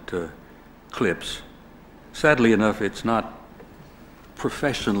excellent clips. Sadly enough, it's not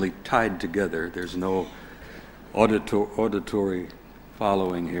professionally tied together. There's no auditory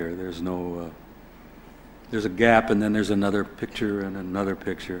following here. There's no... There's a gap, and then there's another picture and another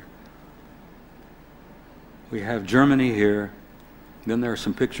picture. We have Germany here. Then there are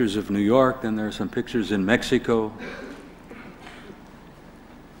some pictures of New York. Then there are some pictures in Mexico.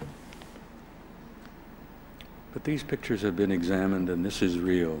 But these pictures have been examined, and this is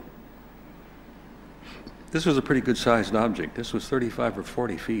real. This was a pretty good-sized object. This was 35 or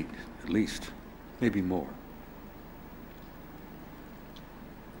 40 feet, at least. maybe more.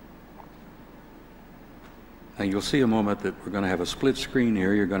 Now you'll see a moment that we're going to have a split screen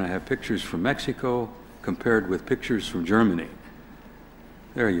here. You're going to have pictures from Mexico compared with pictures from Germany.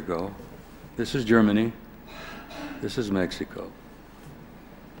 There you go. This is Germany. This is Mexico.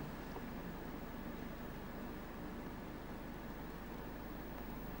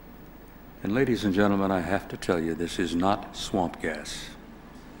 And ladies and gentlemen, I have to tell you, this is not swamp gas.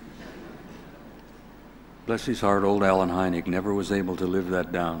 Bless his heart, old Alan Hynek never was able to live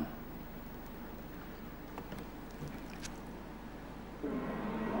that down.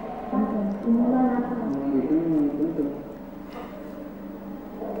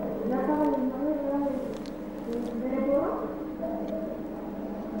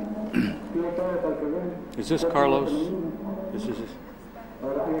 Is this Carlos? This is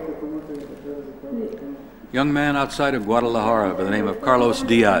young man outside of Guadalajara by the name of Carlos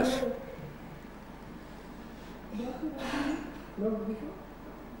Diaz.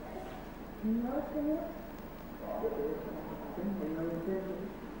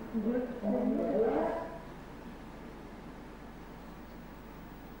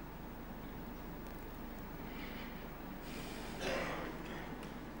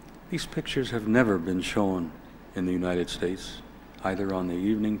 These pictures have never been shown in the United States, either on the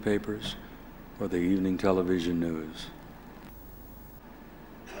evening papers or the evening television news.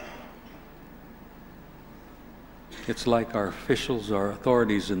 It's like our officials, our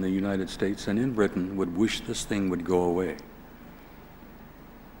authorities in the United States and in Britain would wish this thing would go away.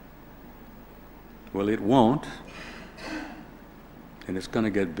 Well, it won't, and it's going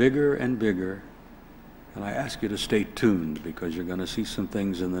to get bigger and bigger. And I ask you to stay tuned, because you're going to see some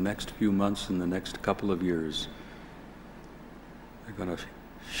things in the next few months, in the next couple of years. They're going to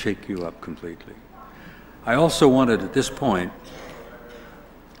shake you up completely. I also wanted at this point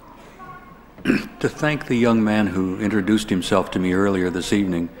to thank the young man who introduced himself to me earlier this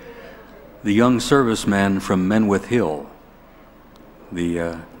evening, the young serviceman from Menwith Hill,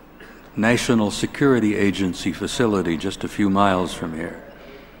 the National Security Agency facility just a few miles from here.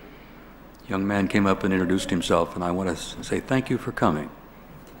 Young man came up and introduced himself, and I want to say thank you for coming.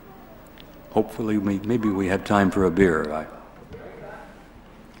 Hopefully, maybe we had time for a beer.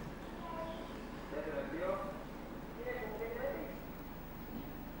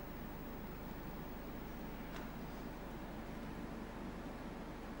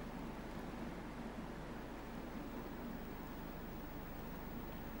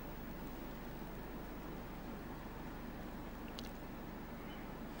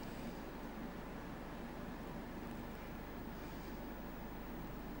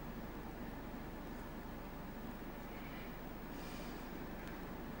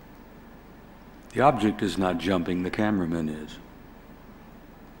 The object is not jumping, the cameraman is.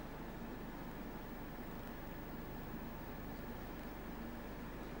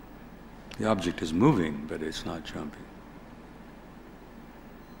 The object is moving, but it's not jumping.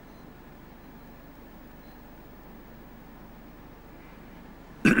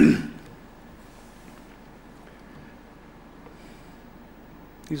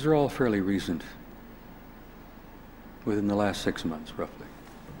 These are all fairly recent, within the last 6 months, roughly.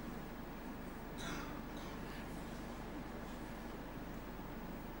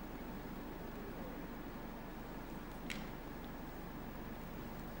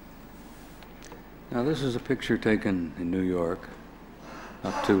 Now this is a picture taken in New York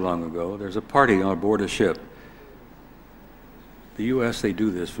not too long ago. There's a party on board a ship. The U.S., they do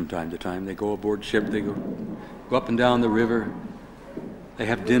this from time to time. They go aboard ship, they go up and down the river, they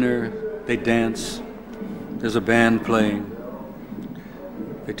have dinner, they dance, there's a band playing.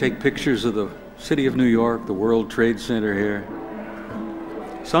 They take pictures of the city of New York, the World Trade Center here.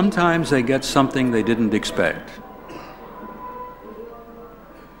 Sometimes they get something they didn't expect.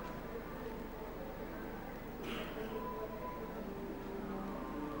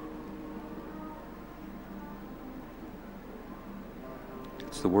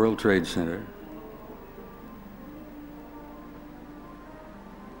 The World Trade Center.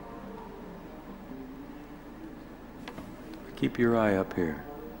 Keep your eye up here.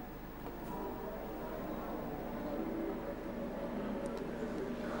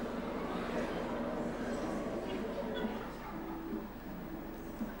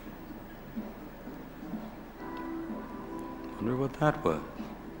 Wonder what that was.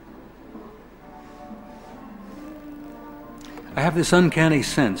 I have this uncanny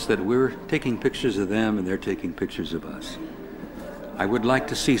sense that we're taking pictures of them and they're taking pictures of us. I would like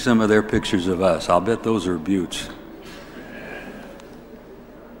to see some of their pictures of us. I'll bet those are buttes.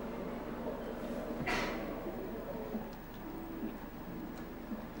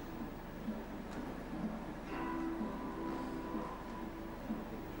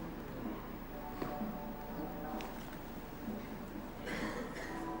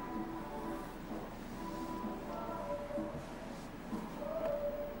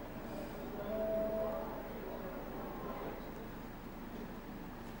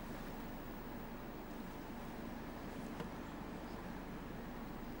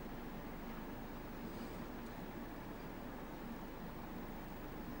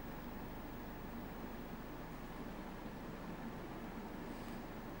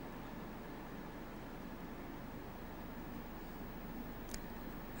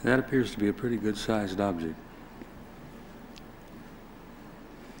 That appears to be a pretty good-sized object.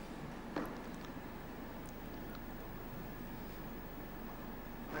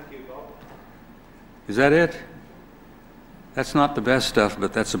 Thank you, Bob. Is that it? That's not the best stuff,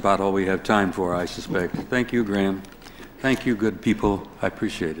 but that's about all we have time for, I suspect. Thank you, Graham. Thank you, good people. I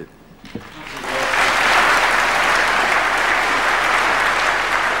appreciate it.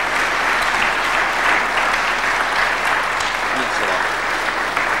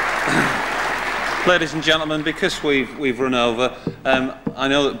 Ladies and gentlemen, because we've run over, I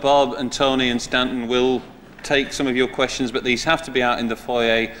know that Bob and Tony and Stanton will take some of your questions, but these have to be out in the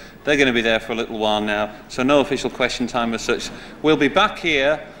foyer. They're going to be there for a little while now, so no official question time as such. We'll be back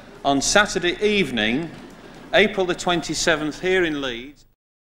here on Saturday evening, April the 27th, here in Leeds.